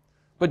stuff.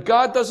 But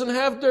God doesn't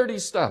have dirty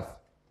stuff.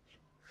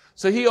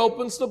 So He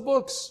opens the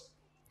books.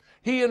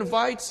 He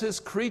invites His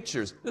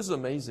creatures. This is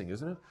amazing,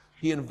 isn't it?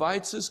 He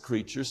invites His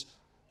creatures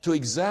to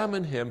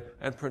examine Him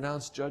and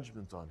pronounce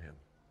judgment on Him.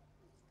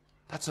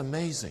 That's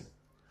amazing.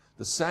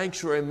 The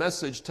sanctuary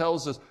message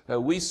tells us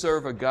that we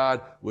serve a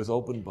God with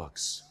open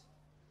books.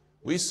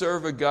 We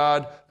serve a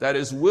God that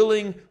is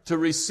willing to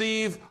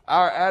receive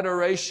our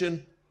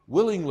adoration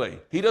willingly.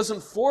 He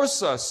doesn't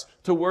force us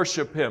to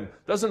worship Him,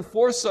 doesn't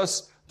force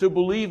us to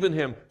believe in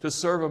Him, to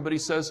serve Him, but He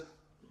says,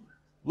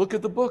 look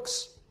at the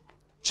books,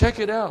 check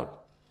it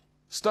out,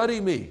 study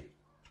me.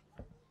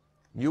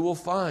 You will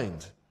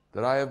find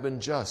that I have been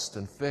just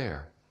and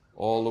fair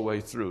all the way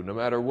through, no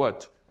matter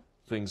what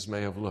things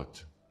may have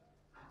looked.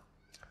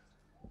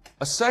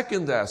 A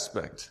second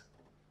aspect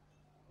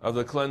of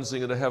the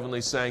cleansing of the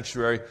heavenly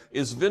sanctuary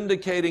is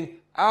vindicating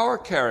our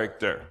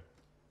character.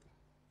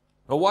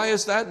 Now, why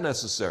is that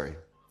necessary?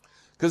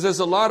 Because there's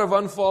a lot of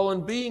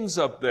unfallen beings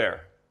up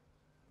there.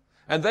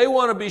 And they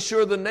want to be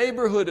sure the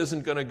neighborhood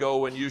isn't going to go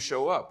when you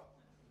show up.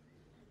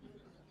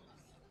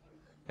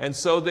 And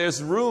so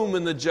there's room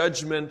in the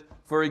judgment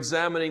for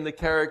examining the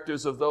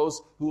characters of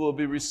those who will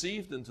be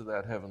received into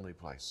that heavenly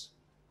place.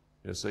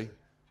 You see?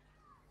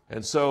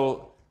 And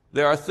so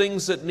there are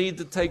things that need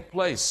to take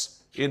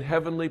place in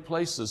heavenly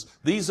places.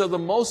 These are the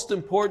most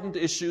important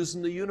issues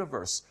in the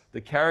universe,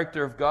 the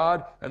character of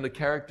God and the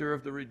character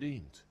of the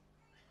redeemed.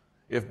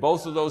 If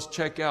both of those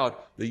check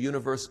out, the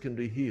universe can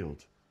be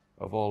healed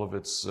of all of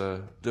its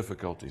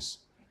difficulties.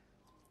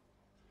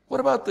 What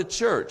about the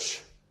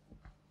church?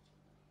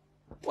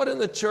 What in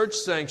the church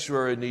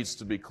sanctuary needs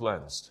to be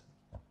cleansed?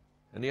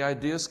 Any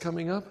ideas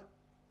coming up?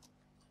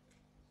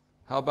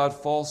 How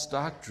about false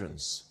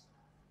doctrines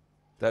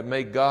that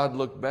make God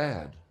look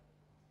bad,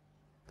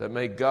 that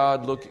make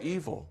God look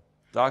evil?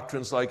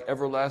 Doctrines like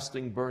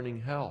everlasting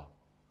burning hell.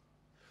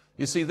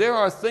 You see, there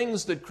are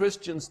things that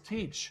Christians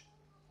teach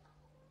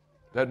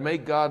that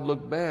make God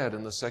look bad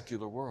in the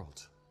secular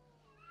world.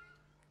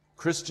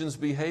 Christians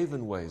behave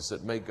in ways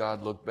that make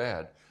God look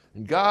bad.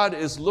 And God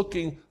is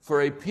looking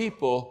for a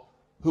people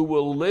who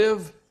will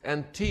live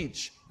and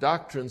teach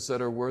doctrines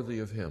that are worthy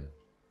of Him.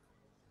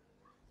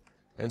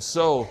 And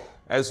so,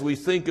 as we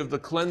think of the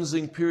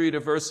cleansing period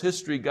of Earth's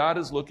history, God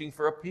is looking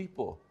for a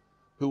people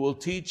who will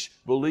teach,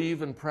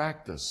 believe, and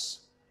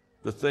practice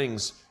the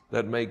things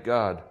that make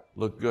God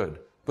look good.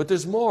 But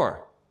there's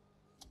more.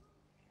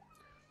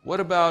 What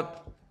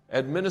about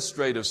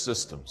administrative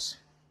systems?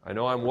 I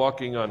know I'm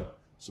walking on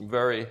some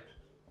very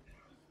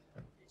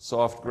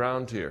soft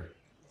ground here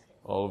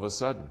all of a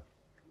sudden.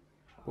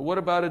 But what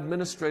about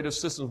administrative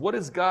systems? What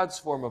is God's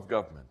form of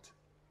government?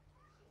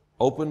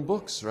 Open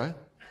books, right?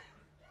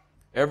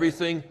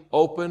 Everything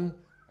open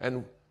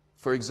and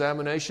for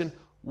examination.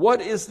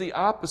 What is the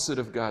opposite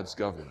of God's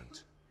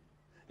government?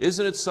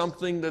 Isn't it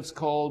something that's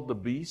called the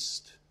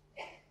beast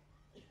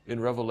in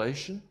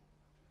Revelation?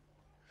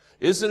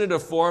 Isn't it a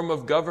form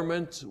of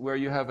government where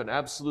you have an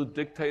absolute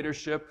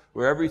dictatorship,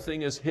 where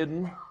everything is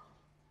hidden? I'm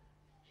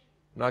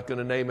not going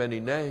to name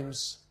any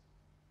names,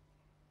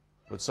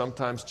 but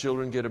sometimes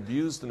children get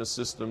abused in a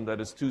system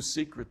that is too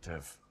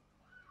secretive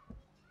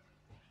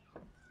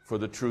for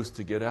the truth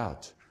to get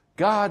out.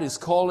 God is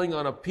calling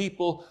on a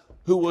people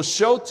who will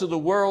show to the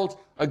world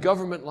a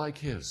government like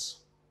His.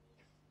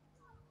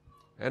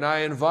 And I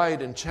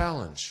invite and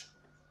challenge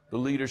the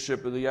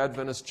leadership of the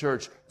Adventist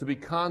Church to be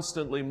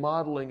constantly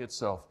modeling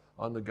itself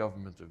on the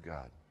government of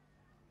God.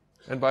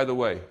 And by the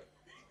way,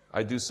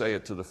 I do say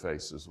it to the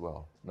face as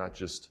well, not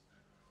just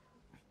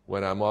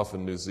when I'm off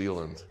in New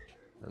Zealand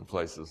and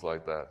places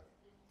like that.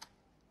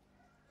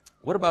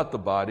 What about the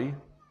body?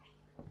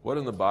 What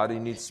in the body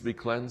needs to be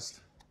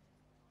cleansed?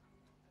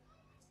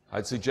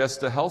 I'd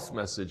suggest a health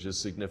message is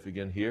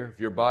significant here. If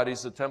your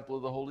body's the temple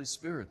of the Holy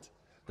Spirit,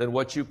 then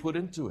what you put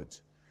into it,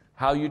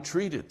 how you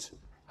treat it,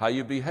 how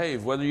you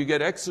behave, whether you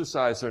get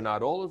exercise or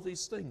not, all of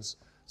these things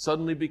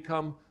suddenly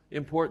become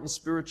important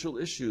spiritual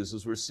issues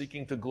as we're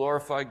seeking to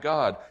glorify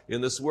God in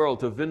this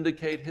world, to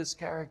vindicate His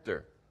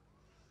character,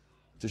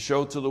 to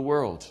show to the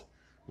world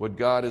what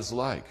God is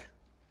like.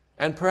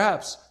 And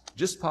perhaps,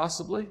 just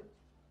possibly,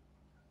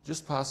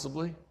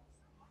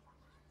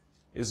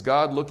 is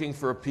God looking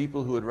for a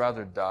people who would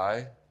rather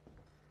die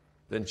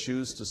than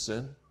choose to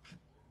sin,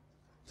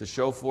 to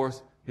show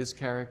forth His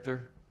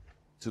character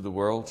to the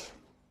world?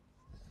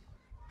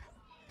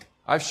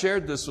 I've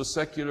shared this with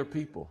secular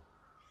people.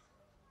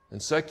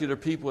 And secular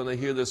people, when they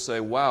hear this, say,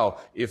 wow,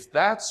 if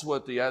that's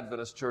what the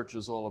Adventist Church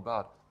is all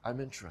about,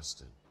 I'm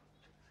interested.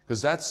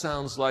 Because that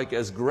sounds like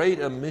as great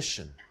a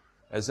mission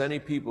as any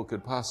people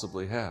could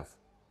possibly have.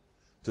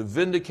 To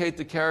vindicate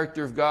the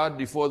character of God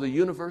before the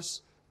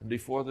universe and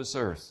before this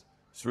earth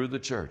through the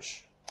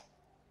church.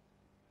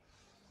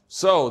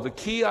 So, the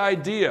key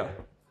idea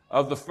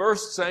of the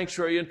first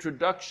sanctuary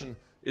introduction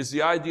is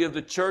the idea of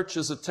the church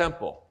as a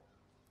temple.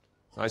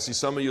 I see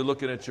some of you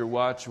looking at your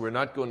watch. We're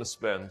not going to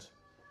spend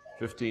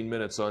 15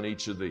 minutes on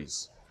each of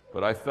these.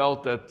 But I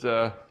felt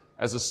that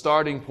as a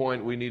starting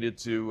point, we needed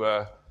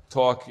to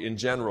talk in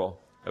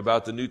general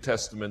about the New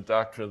Testament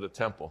doctrine of the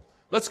temple.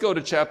 Let's go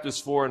to chapters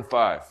 4 and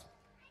 5.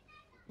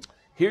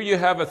 Here you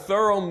have a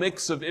thorough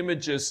mix of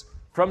images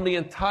from the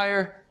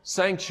entire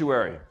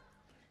sanctuary.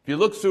 If you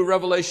look through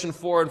Revelation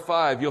 4 and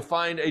 5, you'll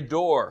find a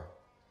door,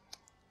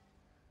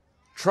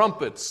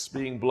 trumpets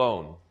being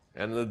blown,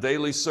 and in the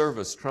daily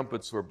service,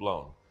 trumpets were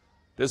blown.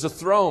 There's a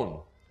throne,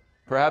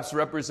 perhaps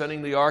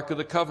representing the Ark of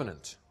the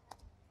Covenant.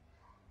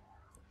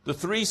 The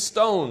 3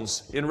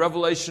 stones in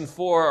Revelation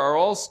 4 are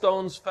all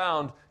stones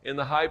found in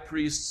the high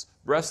priest's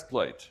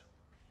breastplate.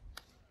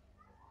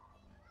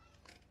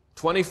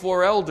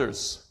 24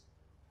 elders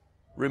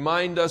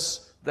remind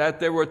us that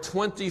there were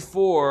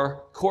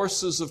 24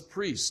 courses of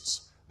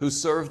priests who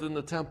served in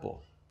the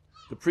temple.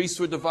 The priests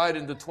were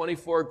divided into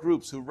 24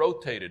 groups who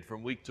rotated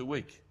from week to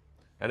week.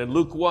 And in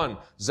Luke 1,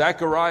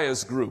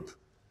 Zechariah's group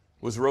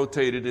was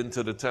rotated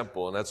into the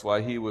temple, and that's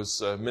why he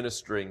was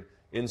ministering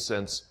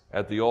incense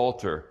at the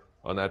altar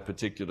on that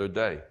particular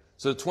day.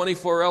 So the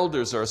 24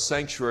 elders are a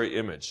sanctuary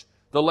image.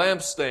 The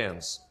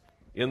lampstands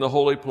in the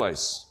holy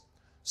place.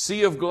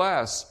 Sea of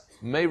glass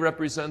may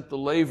represent the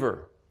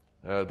laver,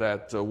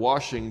 that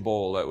washing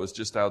bowl that was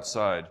just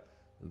outside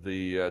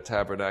the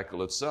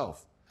tabernacle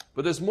itself.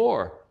 But there's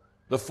more.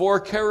 The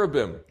 4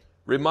 cherubim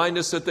remind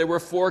us that there were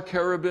 4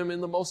 cherubim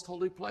in the most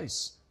holy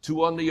place.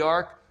 2 on the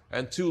ark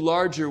and 2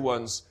 larger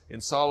ones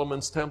in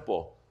Solomon's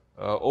temple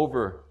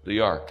over the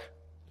ark.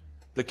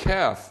 The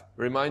calf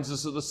reminds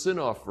us of the sin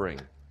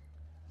offering.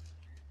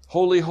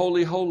 Holy,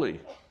 holy, holy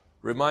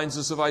reminds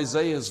us of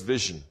Isaiah's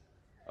vision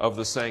of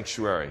the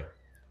sanctuary.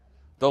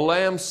 The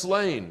lamb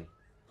slain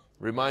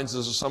reminds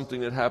us of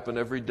something that happened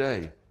every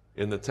day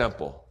in the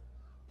temple.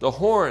 The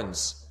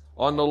horns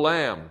on the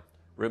lamb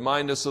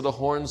remind us of the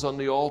horns on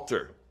the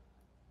altar.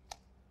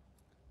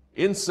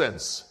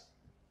 Incense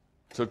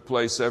took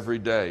place every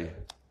day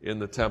in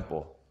the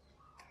temple.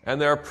 And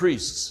there are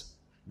priests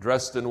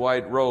dressed in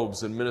white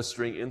robes and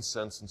ministering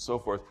incense and so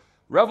forth.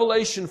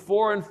 Revelation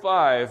 4 and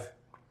 5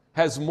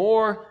 has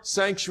more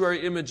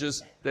sanctuary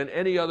images than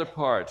any other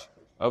part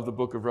of the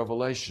book of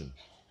Revelation.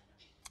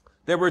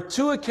 There were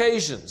 2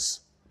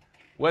 occasions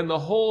when the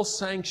whole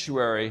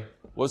sanctuary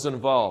was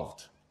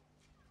involved.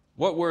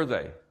 What were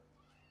they?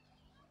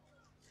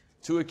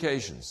 2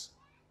 occasions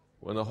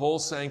when the whole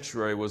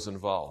sanctuary was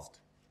involved.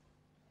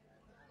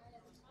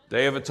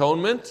 Day of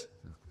Atonement,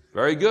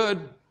 very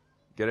good.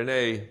 Get an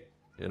A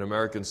in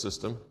American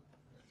system.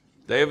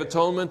 Day of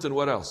Atonement, and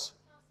what else?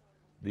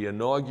 The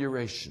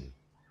inauguration.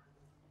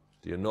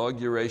 The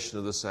inauguration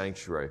of the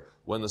sanctuary.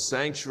 When the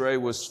sanctuary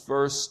was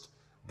first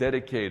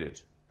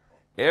dedicated,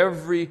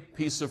 every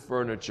piece of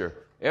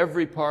furniture,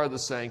 every part of the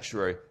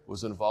sanctuary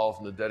was involved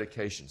in the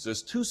dedications.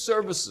 There's 2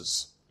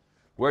 services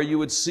where you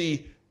would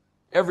see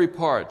every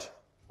part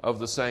of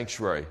the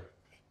sanctuary.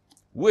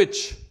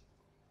 Which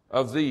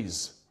of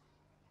these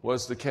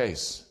was the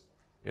case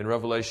in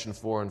Revelation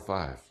 4 and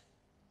 5?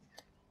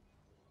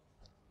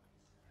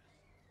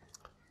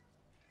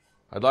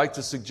 I'd like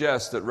to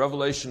suggest that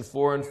Revelation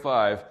 4 and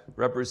 5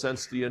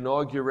 represents the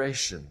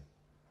inauguration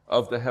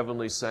of the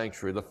heavenly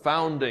sanctuary, the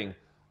founding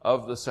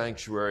of the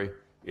sanctuary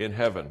in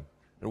heaven.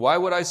 And why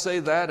would I say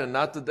that and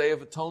not the Day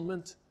of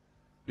Atonement?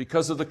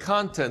 Because of the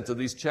content of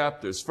these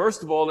chapters.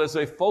 First of all, there's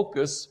a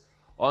focus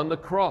on the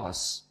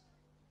cross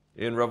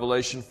in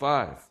Revelation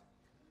 5.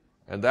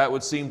 And that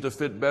would seem to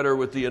fit better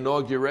with the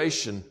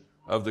inauguration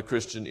of the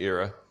Christian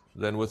era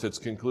than with its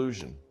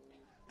conclusion.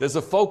 There's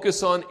a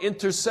focus on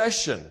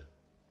intercession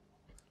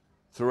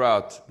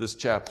throughout this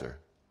chapter.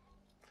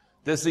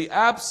 There's the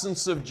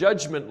absence of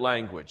judgment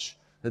language.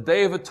 The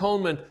Day of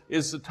Atonement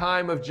is the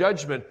time of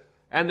judgment,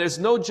 and there's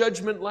no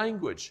judgment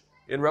language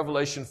in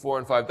Revelation 4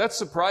 and 5. That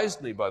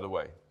surprised me, by the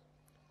way,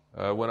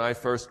 when I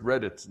first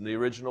read it in the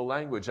original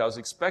language. I was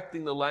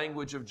expecting the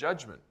language of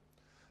judgment.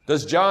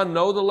 Does John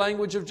know the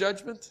language of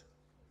judgment?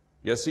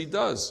 Yes, he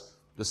does.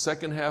 The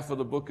second half of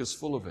the book is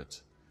full of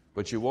it.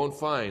 But you won't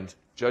find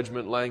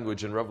judgment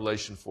language in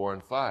Revelation 4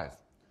 and 5.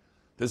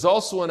 There's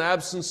also an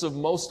absence of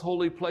most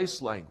holy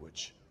place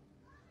language.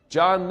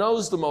 John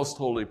knows the most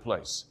holy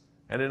place.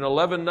 And in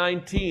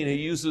 11:19, he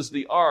uses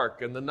the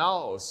ark and the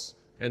naos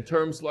and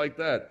terms like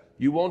that.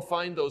 You won't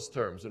find those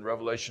terms in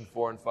Revelation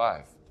 4 and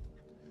 5.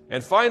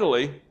 And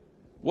finally,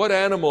 what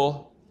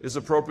animal is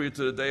appropriate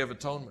to the Day of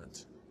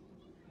Atonement?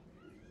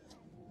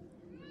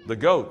 The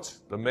goat,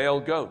 the male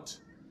goat.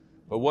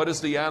 But what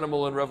is the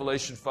animal in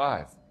Revelation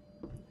 5?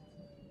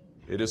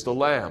 It is the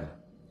lamb.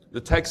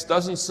 The text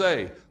doesn't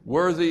say,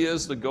 worthy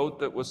is the goat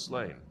that was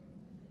slain.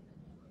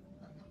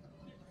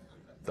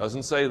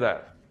 Doesn't say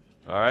that.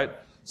 All right?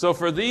 So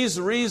for these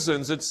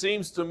reasons, it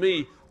seems to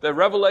me that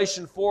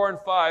Revelation 4 and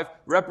 5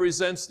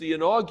 represents the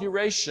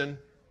inauguration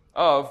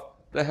of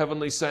the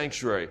heavenly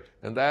sanctuary.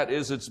 And that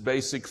is its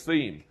basic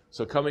theme.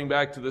 So coming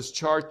back to this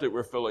chart that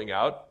we're filling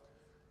out,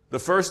 the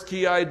first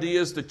key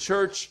idea is the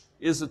church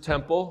is a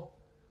temple.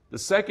 The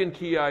second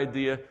key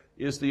idea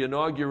is the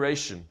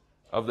inauguration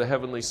of the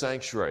heavenly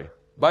sanctuary.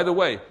 By the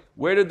way,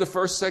 where did the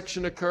first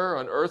section occur?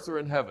 On earth or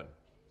in heaven?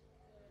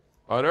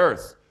 On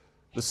earth.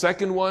 The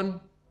second one,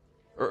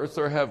 earth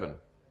or heaven.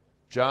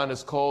 John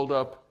is called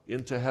up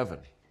into heaven.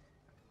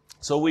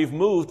 So we've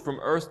moved from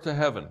earth to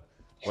heaven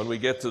when we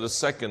get to the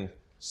second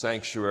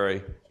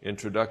sanctuary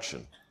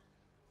introduction.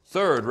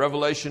 Third,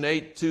 Revelation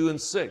 8, 2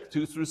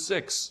 through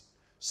 6.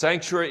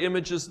 Sanctuary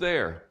images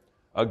there.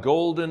 A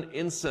golden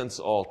incense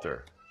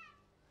altar.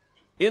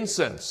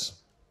 Incense.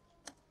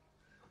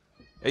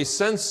 A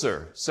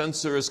censer.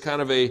 Censer is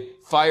kind of a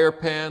fire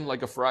pan,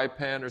 like a fry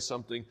pan or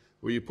something,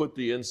 where you put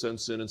the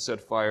incense in and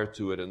set fire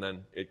to it, and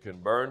then it can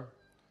burn.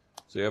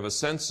 So you have a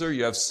censer.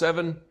 You have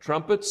 7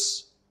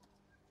 trumpets.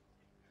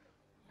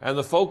 And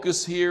the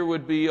focus here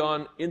would be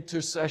on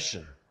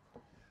intercession.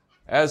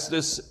 As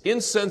this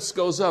incense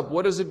goes up,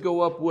 what does it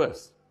go up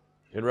with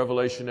in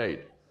Revelation 8?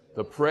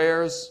 The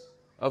prayers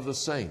of the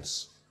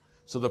saints.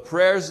 So the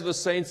prayers of the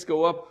saints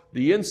go up,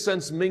 the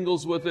incense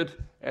mingles with it,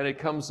 and it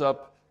comes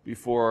up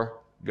before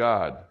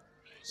God.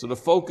 So the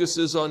focus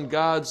is on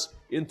God's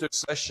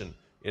intercession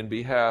in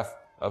behalf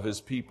of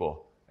His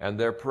people and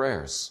their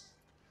prayers.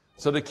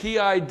 So the key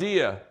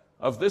idea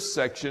of this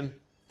section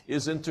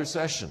is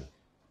intercession.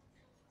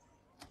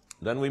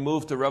 Then we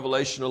move to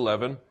Revelation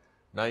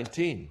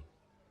 11:19.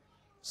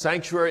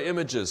 Sanctuary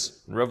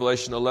images in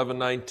Revelation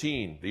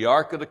 11:19. The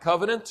Ark of the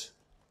Covenant,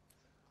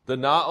 the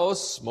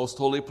Naos, most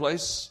holy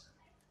place.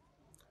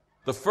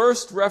 The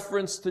first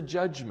reference to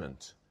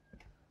judgment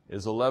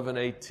is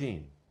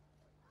 11:18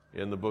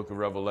 in the book of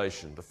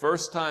Revelation. The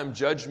first time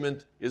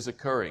judgment is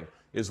occurring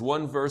is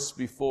one verse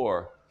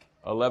before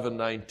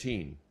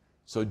 11:19.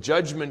 So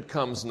judgment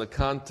comes in the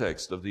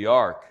context of the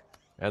Ark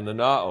and the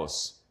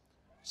Naos.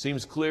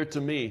 Seems clear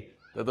to me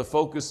that the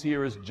focus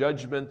here is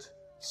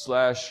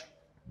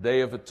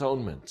judgment/Day of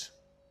Atonement.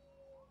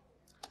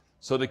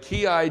 So the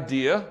key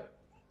idea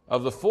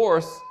of the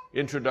fourth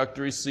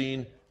introductory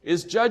scene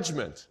is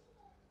judgment.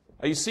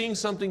 Are you seeing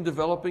something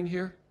developing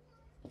here?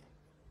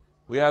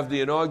 We have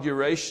the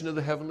inauguration of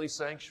the heavenly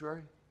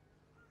sanctuary.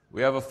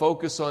 We have a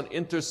focus on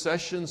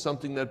intercession,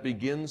 something that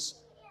begins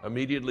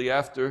immediately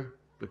after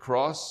the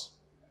cross.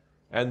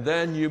 And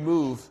then you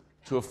move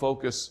to a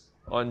focus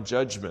on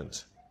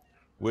judgment,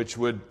 which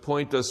would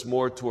point us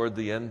more toward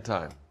the end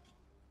time.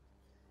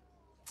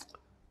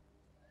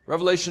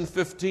 Revelation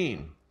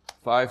 15,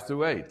 5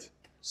 through 8.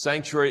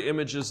 Sanctuary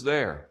images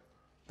there.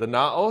 The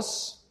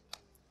Naos,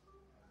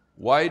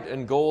 white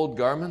and gold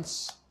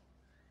garments.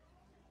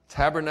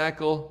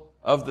 Tabernacle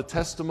of the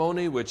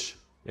testimony, which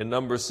in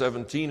Numbers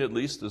 17 at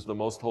least is the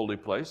most holy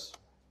place.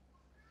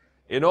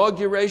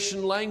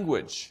 Inauguration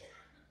language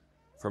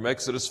from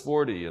Exodus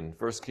 40 and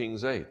 1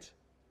 Kings 8.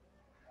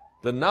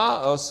 The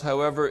Naos,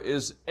 however,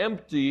 is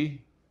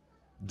empty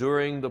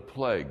during the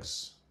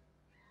plagues.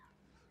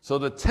 So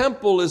the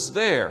temple is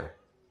there,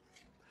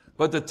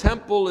 but the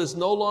temple is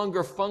no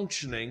longer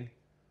functioning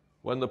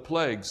when the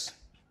plagues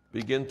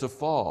begin to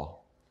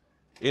fall.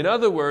 In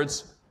other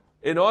words,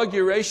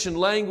 inauguration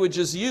language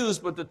is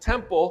used, but the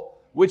temple,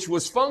 which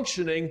was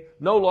functioning,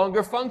 no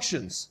longer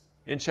functions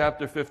in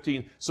chapter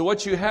 15. So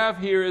what you have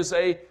here is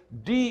a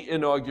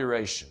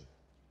de-inauguration.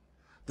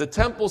 The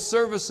temple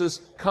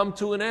services come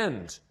to an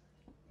end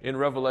in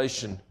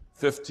Revelation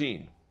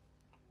 15.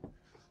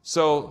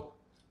 So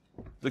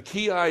the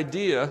key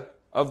idea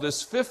of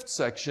this fifth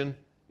section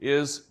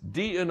is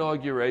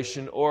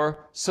de-inauguration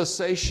or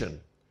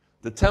cessation.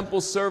 The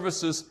temple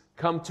services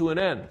come to an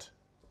end.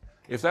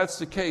 If that's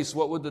the case,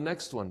 what would the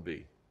next one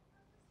be?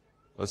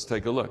 Let's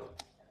take a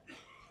look.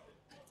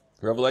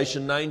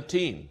 Revelation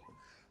 19.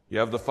 You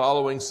have the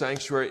following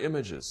sanctuary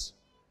images.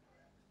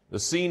 The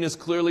scene is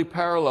clearly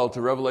parallel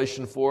to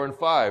Revelation 4 and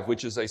 5,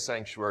 which is a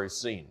sanctuary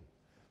scene.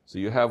 So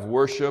you have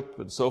worship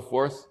and so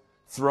forth,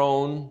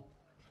 throne,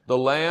 the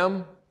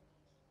Lamb,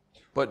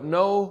 but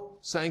no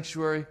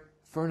sanctuary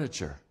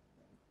furniture.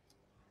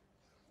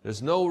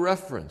 There's no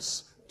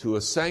reference to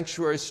a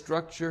sanctuary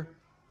structure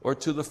or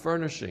to the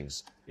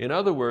furnishings. In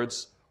other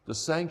words, the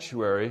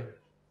sanctuary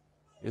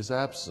is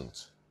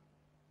absent.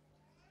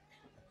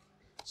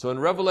 So in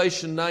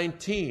Revelation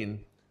 19,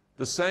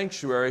 the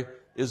sanctuary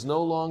is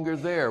no longer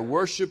there.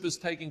 Worship is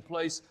taking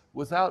place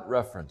without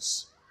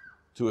reference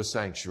to a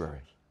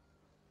sanctuary.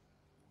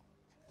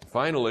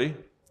 Finally,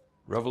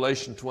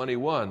 Revelation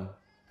 21,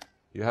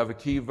 you have a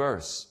key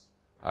verse.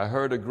 I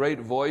heard a great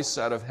voice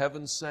out of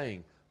heaven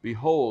saying,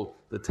 Behold,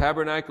 the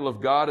tabernacle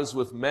of God is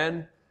with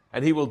men,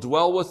 and he will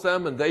dwell with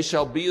them, and they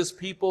shall be his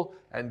people,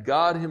 and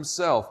God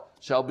himself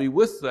shall be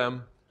with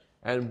them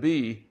and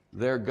be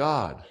their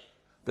God.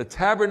 The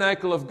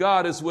tabernacle of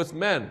God is with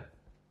men.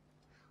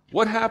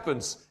 What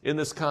happens in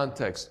this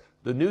context?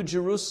 The New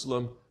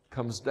Jerusalem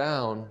comes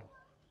down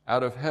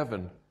out of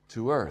heaven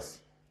to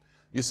earth.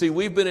 You see,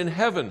 we've been in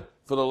heaven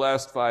for the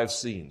last 5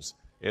 scenes.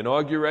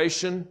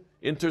 Inauguration,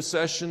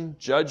 intercession,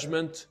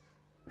 judgment,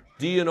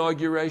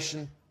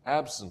 de-inauguration,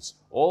 absence.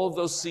 All of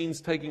those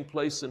scenes taking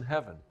place in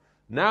heaven.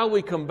 Now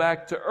we come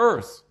back to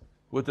earth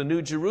with the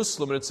New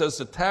Jerusalem, and it says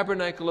the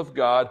tabernacle of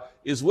God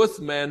is with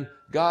men.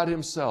 God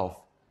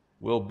himself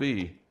will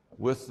be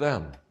with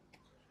them.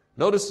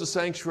 Notice the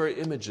sanctuary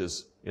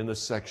images in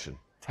this section.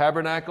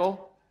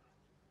 Tabernacle,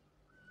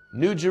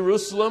 New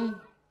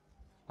Jerusalem.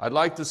 I'd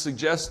like to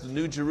suggest the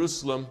New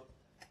Jerusalem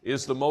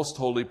is the most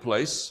holy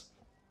place.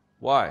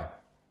 Why?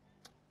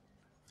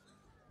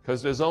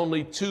 Because there's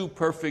only 2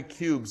 perfect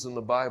cubes in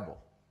the Bible.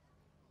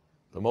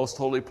 The most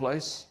holy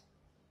place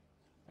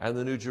and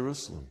the New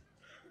Jerusalem.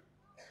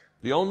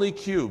 The only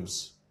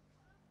cubes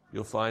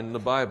you'll find in the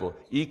Bible,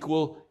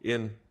 equal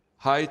in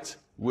height,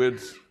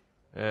 width,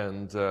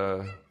 and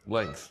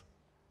length.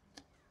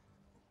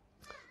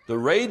 The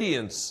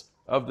radiance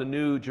of the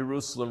New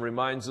Jerusalem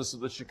reminds us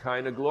of the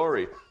Shekinah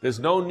glory. There's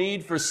no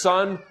need for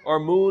sun or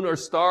moon or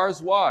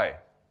stars. Why?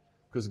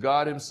 Because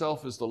God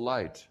himself is the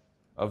light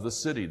of the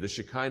city. The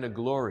Shekinah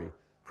glory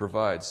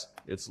provides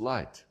its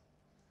light.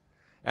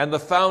 And the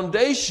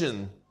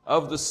foundation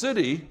of the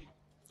city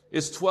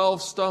is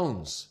 12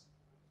 stones,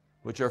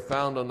 which are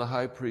found on the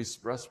high priest's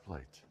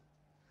breastplate.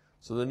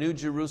 So the New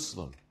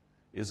Jerusalem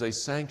is a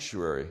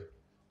sanctuary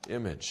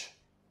image,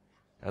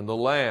 and the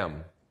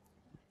Lamb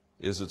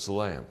is its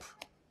lamp.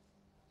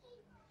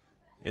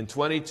 In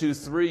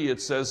 22:3,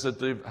 it says that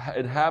the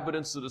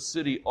inhabitants of the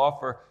city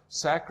offer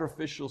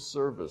sacrificial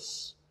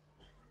service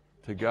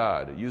to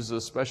God. It uses a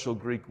special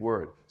Greek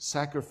word,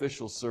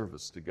 sacrificial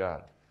service to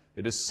God.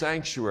 It is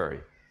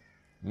sanctuary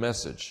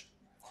message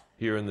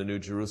here in the New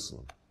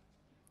Jerusalem.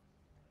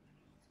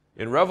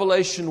 In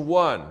Revelation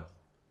 1,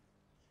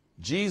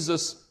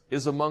 Jesus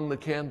is among the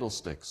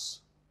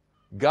candlesticks.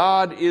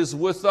 God is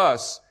with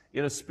us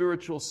in a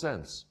spiritual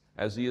sense,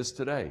 as he is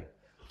today.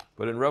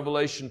 But in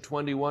Revelation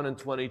 21 and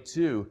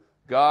 22,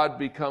 God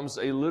becomes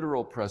a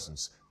literal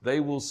presence. They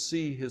will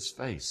see his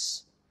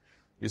face.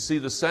 You see,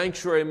 the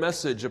sanctuary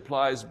message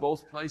applies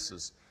both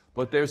places,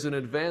 but there's an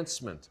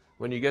advancement.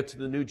 When you get to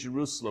the New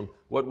Jerusalem,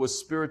 what was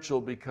spiritual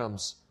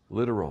becomes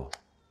literal.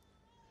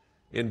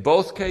 In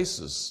both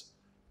cases,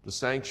 the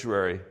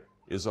sanctuary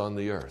is on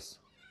the earth.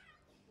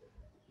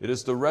 It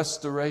is the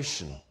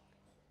restoration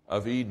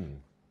of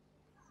Eden.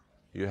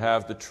 You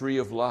have the tree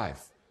of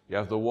life. You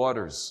have the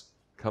waters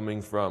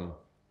coming from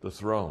the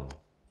throne.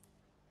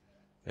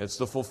 It's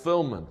the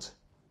fulfillment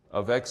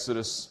of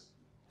Exodus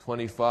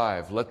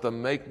 25. Let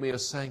them make me a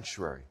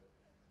sanctuary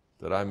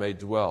that I may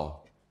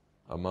dwell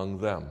among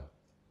them.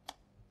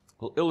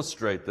 We'll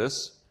illustrate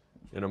this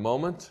in a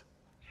moment.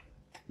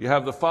 You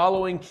have the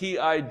following key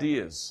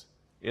ideas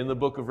in the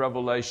book of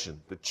Revelation.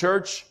 The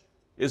church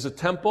is a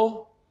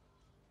temple.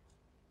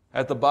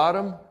 At the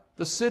bottom,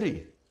 the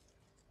city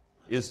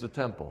is the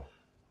temple.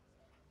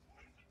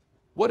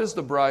 What is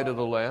the bride of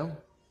the Lamb?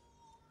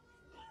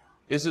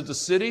 Is it the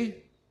city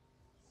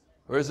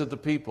or is it the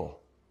people?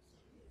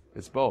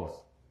 It's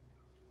both.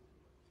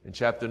 In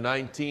chapter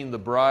 19, the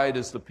bride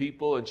is the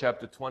people. In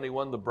chapter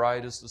 21, the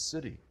bride is the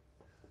city.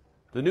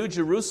 The New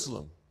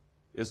Jerusalem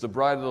is the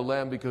bride of the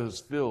Lamb because it's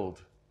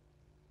filled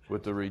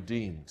with the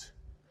redeemed.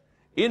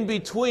 In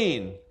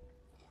between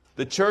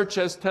the church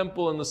as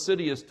temple and the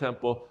city as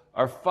temple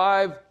are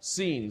 5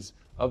 scenes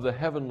of the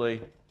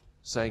heavenly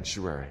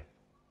sanctuary.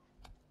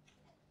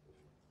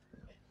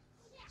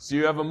 So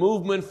you have a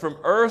movement from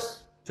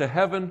earth to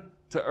heaven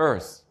to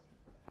earth.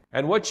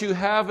 And what you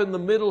have in the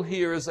middle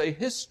here is a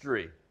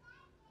history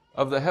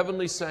of the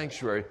heavenly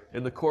sanctuary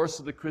in the course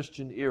of the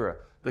Christian era.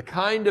 The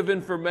kind of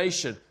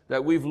information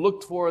that we've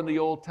looked for in the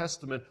Old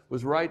Testament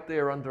was right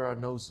there under our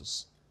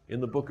noses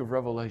in the book of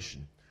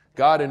Revelation.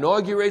 God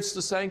inaugurates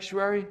the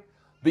sanctuary,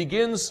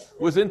 begins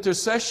with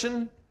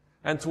intercession,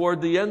 And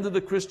toward the end of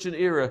the Christian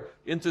era,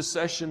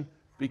 intercession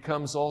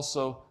becomes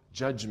also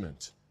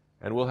judgment.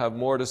 And we'll have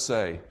more to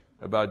say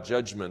about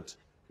judgment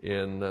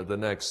in the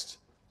next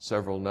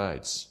several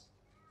nights.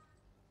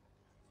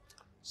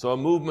 So a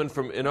movement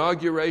from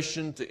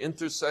inauguration to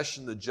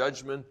intercession to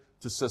judgment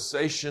to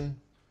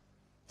cessation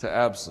to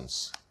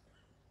absence.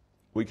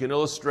 We can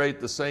illustrate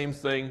the same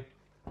thing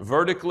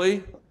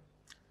vertically,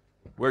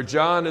 where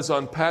John is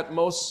on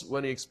Patmos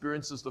when he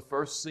experiences the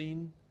first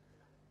scene.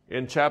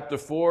 In chapter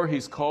 4,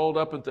 he's called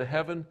up into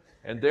heaven,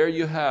 and there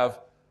you have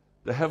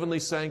the heavenly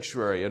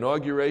sanctuary,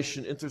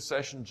 inauguration,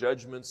 intercession,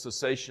 judgment,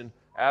 cessation,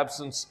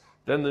 absence.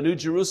 Then the New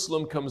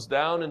Jerusalem comes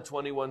down in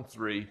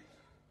 21:3,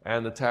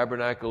 and the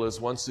tabernacle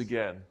is once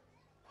again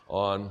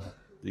on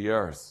the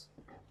earth.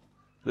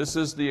 This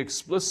is the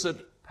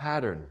explicit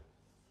pattern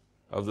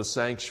of the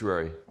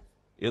sanctuary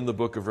in the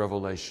book of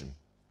Revelation.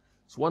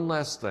 There's one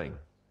last thing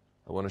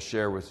I want to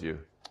share with you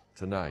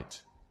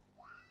tonight.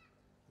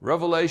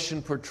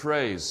 Revelation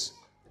portrays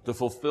the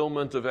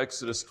fulfillment of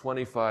Exodus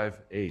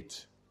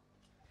 25:8.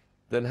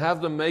 Then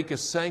have them make a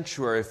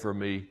sanctuary for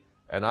me,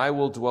 and I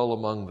will dwell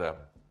among them.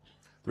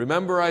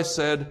 Remember I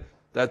said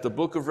that the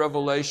book of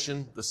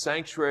Revelation, the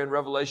sanctuary in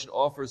Revelation,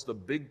 offers the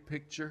big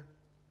picture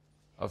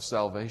of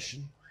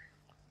salvation?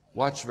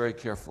 Watch very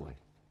carefully.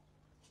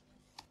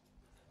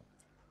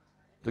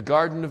 The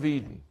Garden of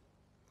Eden,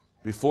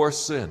 before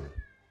sin.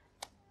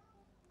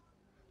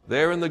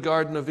 There in the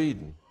Garden of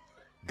Eden,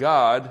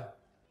 God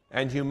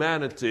and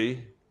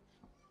humanity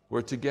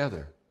were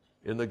together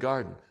in the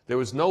garden. There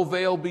was no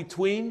veil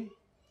between.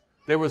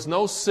 There was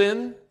no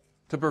sin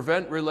to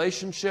prevent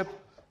relationship.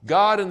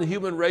 God and the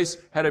human race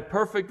had a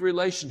perfect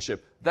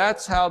relationship.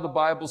 That's how the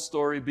Bible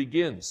story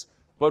begins.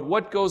 But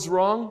what goes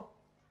wrong?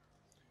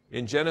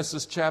 In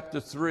Genesis chapter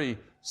 3,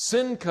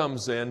 sin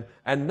comes in,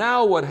 and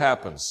now what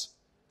happens?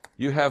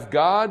 You have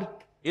God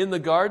in the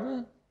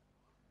garden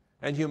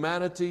and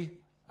humanity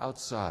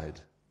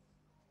outside.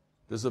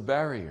 There's a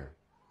barrier.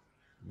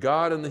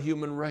 God and the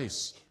human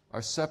race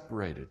are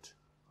separated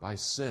by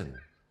sin.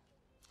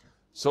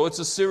 So it's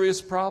a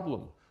serious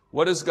problem.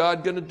 What is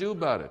God going to do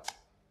about it?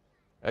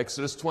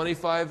 Exodus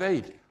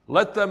 25:8.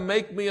 Let them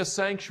make me a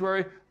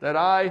sanctuary that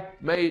I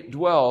may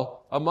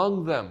dwell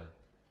among them.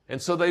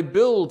 And so they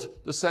build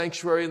the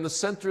sanctuary in the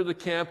center of the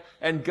camp,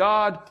 and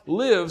God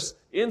lives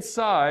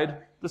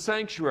inside the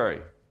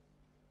sanctuary.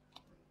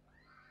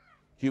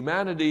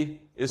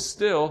 Humanity is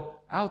still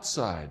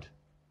outside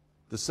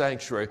the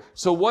sanctuary.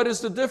 So what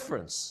is the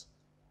difference?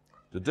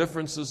 The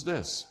difference is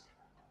this.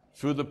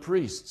 Through the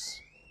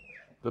priests,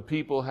 the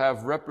people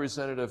have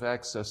representative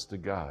access to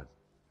God.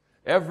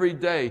 Every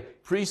day,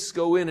 priests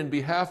go in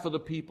behalf of the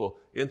people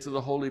into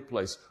the holy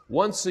place.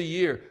 Once a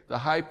year, the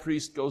high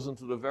priest goes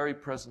into the very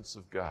presence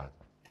of God.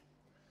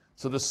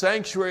 So the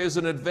sanctuary is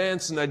an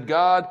advance in that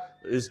God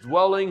is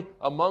dwelling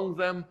among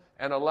them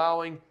and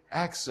allowing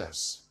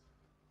access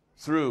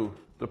through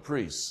the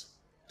priests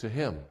to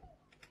Him.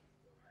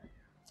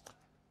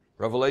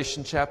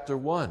 Revelation chapter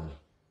 1,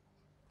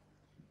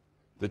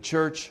 the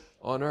church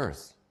on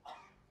earth.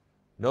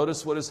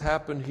 Notice what has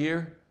happened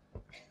here.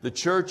 The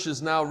church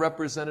is now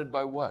represented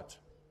by what?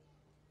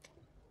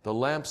 The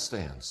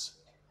lampstands.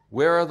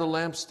 Where are the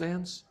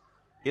lampstands?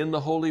 In the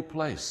holy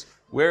place.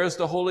 Where is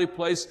the holy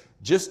place?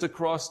 Just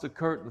across the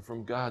curtain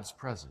from God's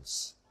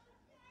presence.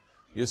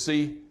 You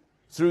see,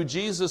 through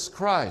Jesus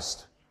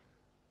Christ,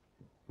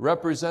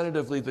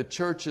 representatively, the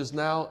church is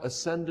now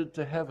ascended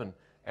to heaven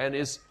and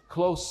is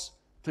close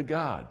to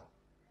God.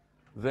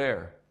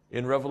 There,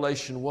 in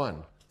Revelation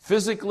 1.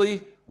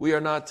 Physically, we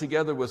are not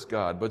together with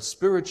God, but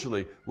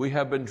spiritually, we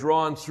have been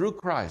drawn through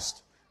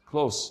Christ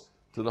close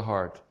to the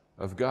heart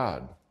of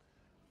God.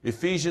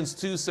 Ephesians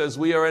 2 says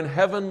we are in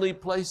heavenly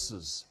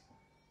places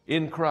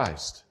in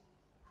Christ.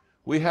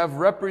 We have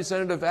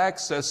representative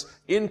access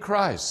in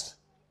Christ.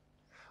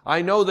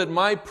 I know that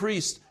my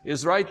priest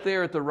is right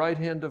there at the right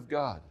hand of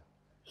God,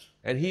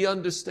 and he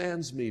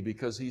understands me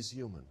because he's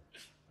human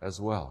as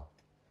well.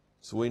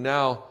 So we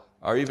now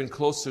are even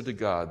closer to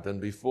God than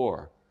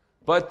before.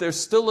 But there's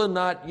still a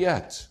not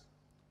yet.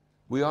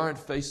 We aren't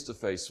face to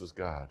face with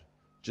God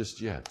just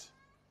yet.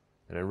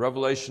 And in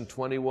Revelation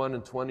 21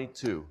 and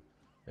 22,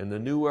 in the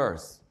new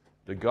earth,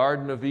 the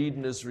Garden of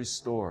Eden is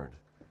restored.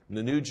 In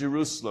the New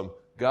Jerusalem,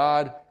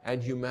 God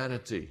and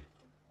humanity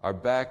are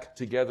back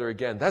together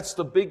again. That's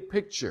the big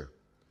picture.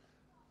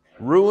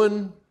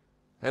 Ruin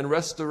and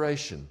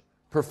restoration.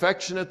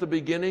 Perfection at the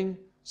beginning,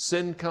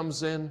 sin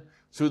comes in.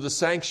 Through the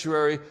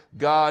sanctuary,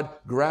 God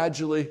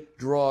gradually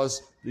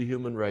draws the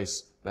human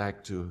race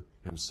back to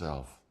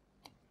Himself.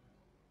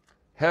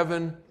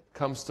 Heaven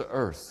comes to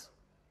earth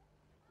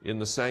in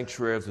the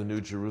sanctuary of the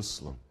New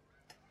Jerusalem.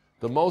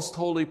 The most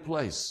holy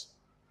place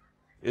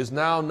is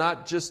now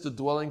not just the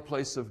dwelling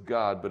place of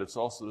God, but it's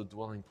also the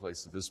dwelling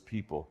place of His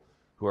people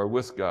who are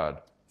with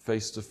God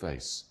face to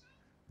face.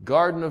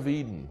 Garden of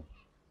Eden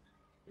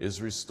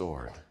is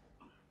restored.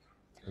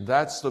 And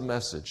that's the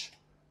message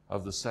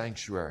of the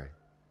sanctuary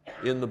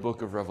in the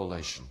book of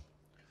Revelation.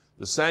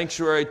 The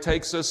sanctuary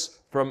takes us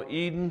from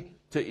Eden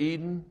to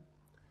Eden.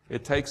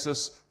 It takes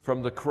us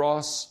from the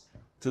cross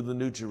to the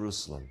New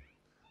Jerusalem.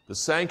 The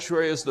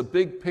sanctuary is the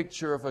big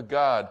picture of a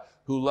God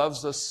who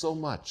loves us so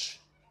much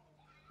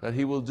that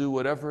he will do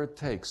whatever it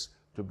takes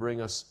to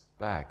bring us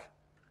back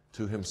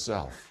to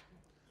himself.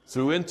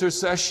 Through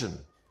intercession,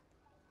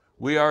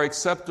 we are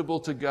acceptable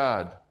to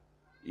God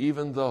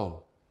even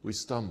though we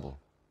stumble,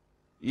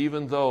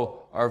 even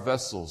though our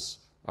vessels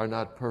are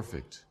not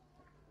perfect.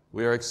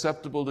 We are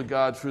acceptable to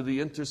God through the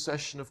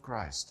intercession of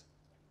Christ.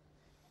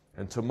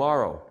 And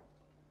tomorrow,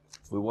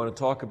 we want to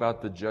talk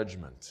about the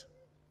judgment.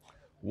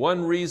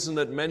 One reason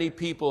that many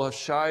people have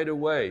shied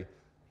away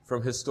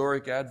from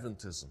historic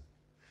Adventism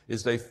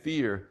is they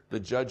fear the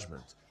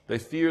judgment. They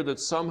fear that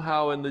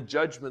somehow in the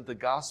judgment the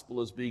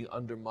gospel is being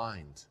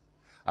undermined.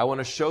 I want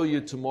to show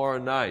you tomorrow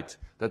night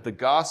that the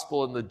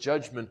gospel and the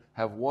judgment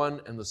have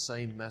one and the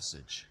same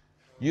message.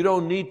 You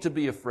don't need to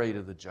be afraid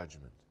of the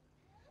judgment.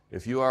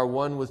 If you are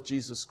one with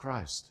Jesus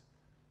Christ,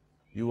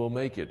 you will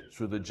make it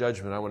through the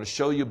judgment. I want to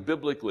show you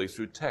biblically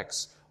through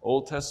texts,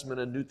 Old Testament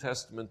and New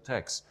Testament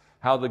texts,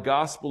 how the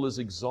gospel is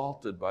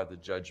exalted by the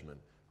judgment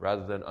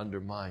rather than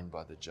undermined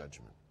by the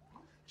judgment.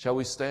 Shall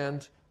we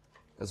stand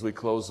as we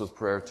close with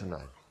prayer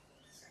tonight?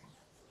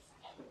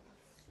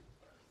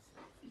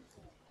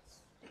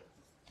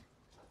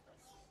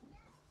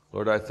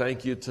 Lord, I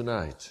thank you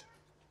tonight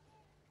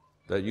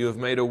that you have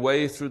made a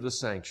way through the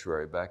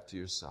sanctuary back to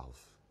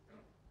yourself.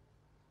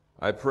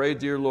 I pray,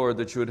 dear Lord,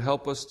 that you would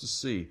help us to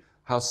see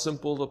how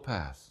simple the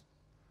path,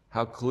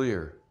 how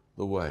clear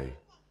the way.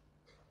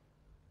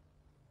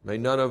 May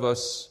none of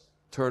us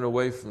turn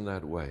away from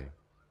that way,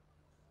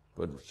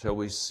 but shall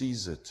we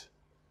seize it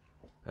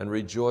and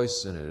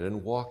rejoice in it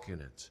and walk in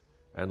it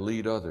and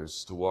lead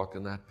others to walk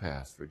in that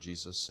path for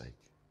Jesus' sake.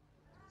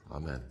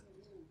 Amen.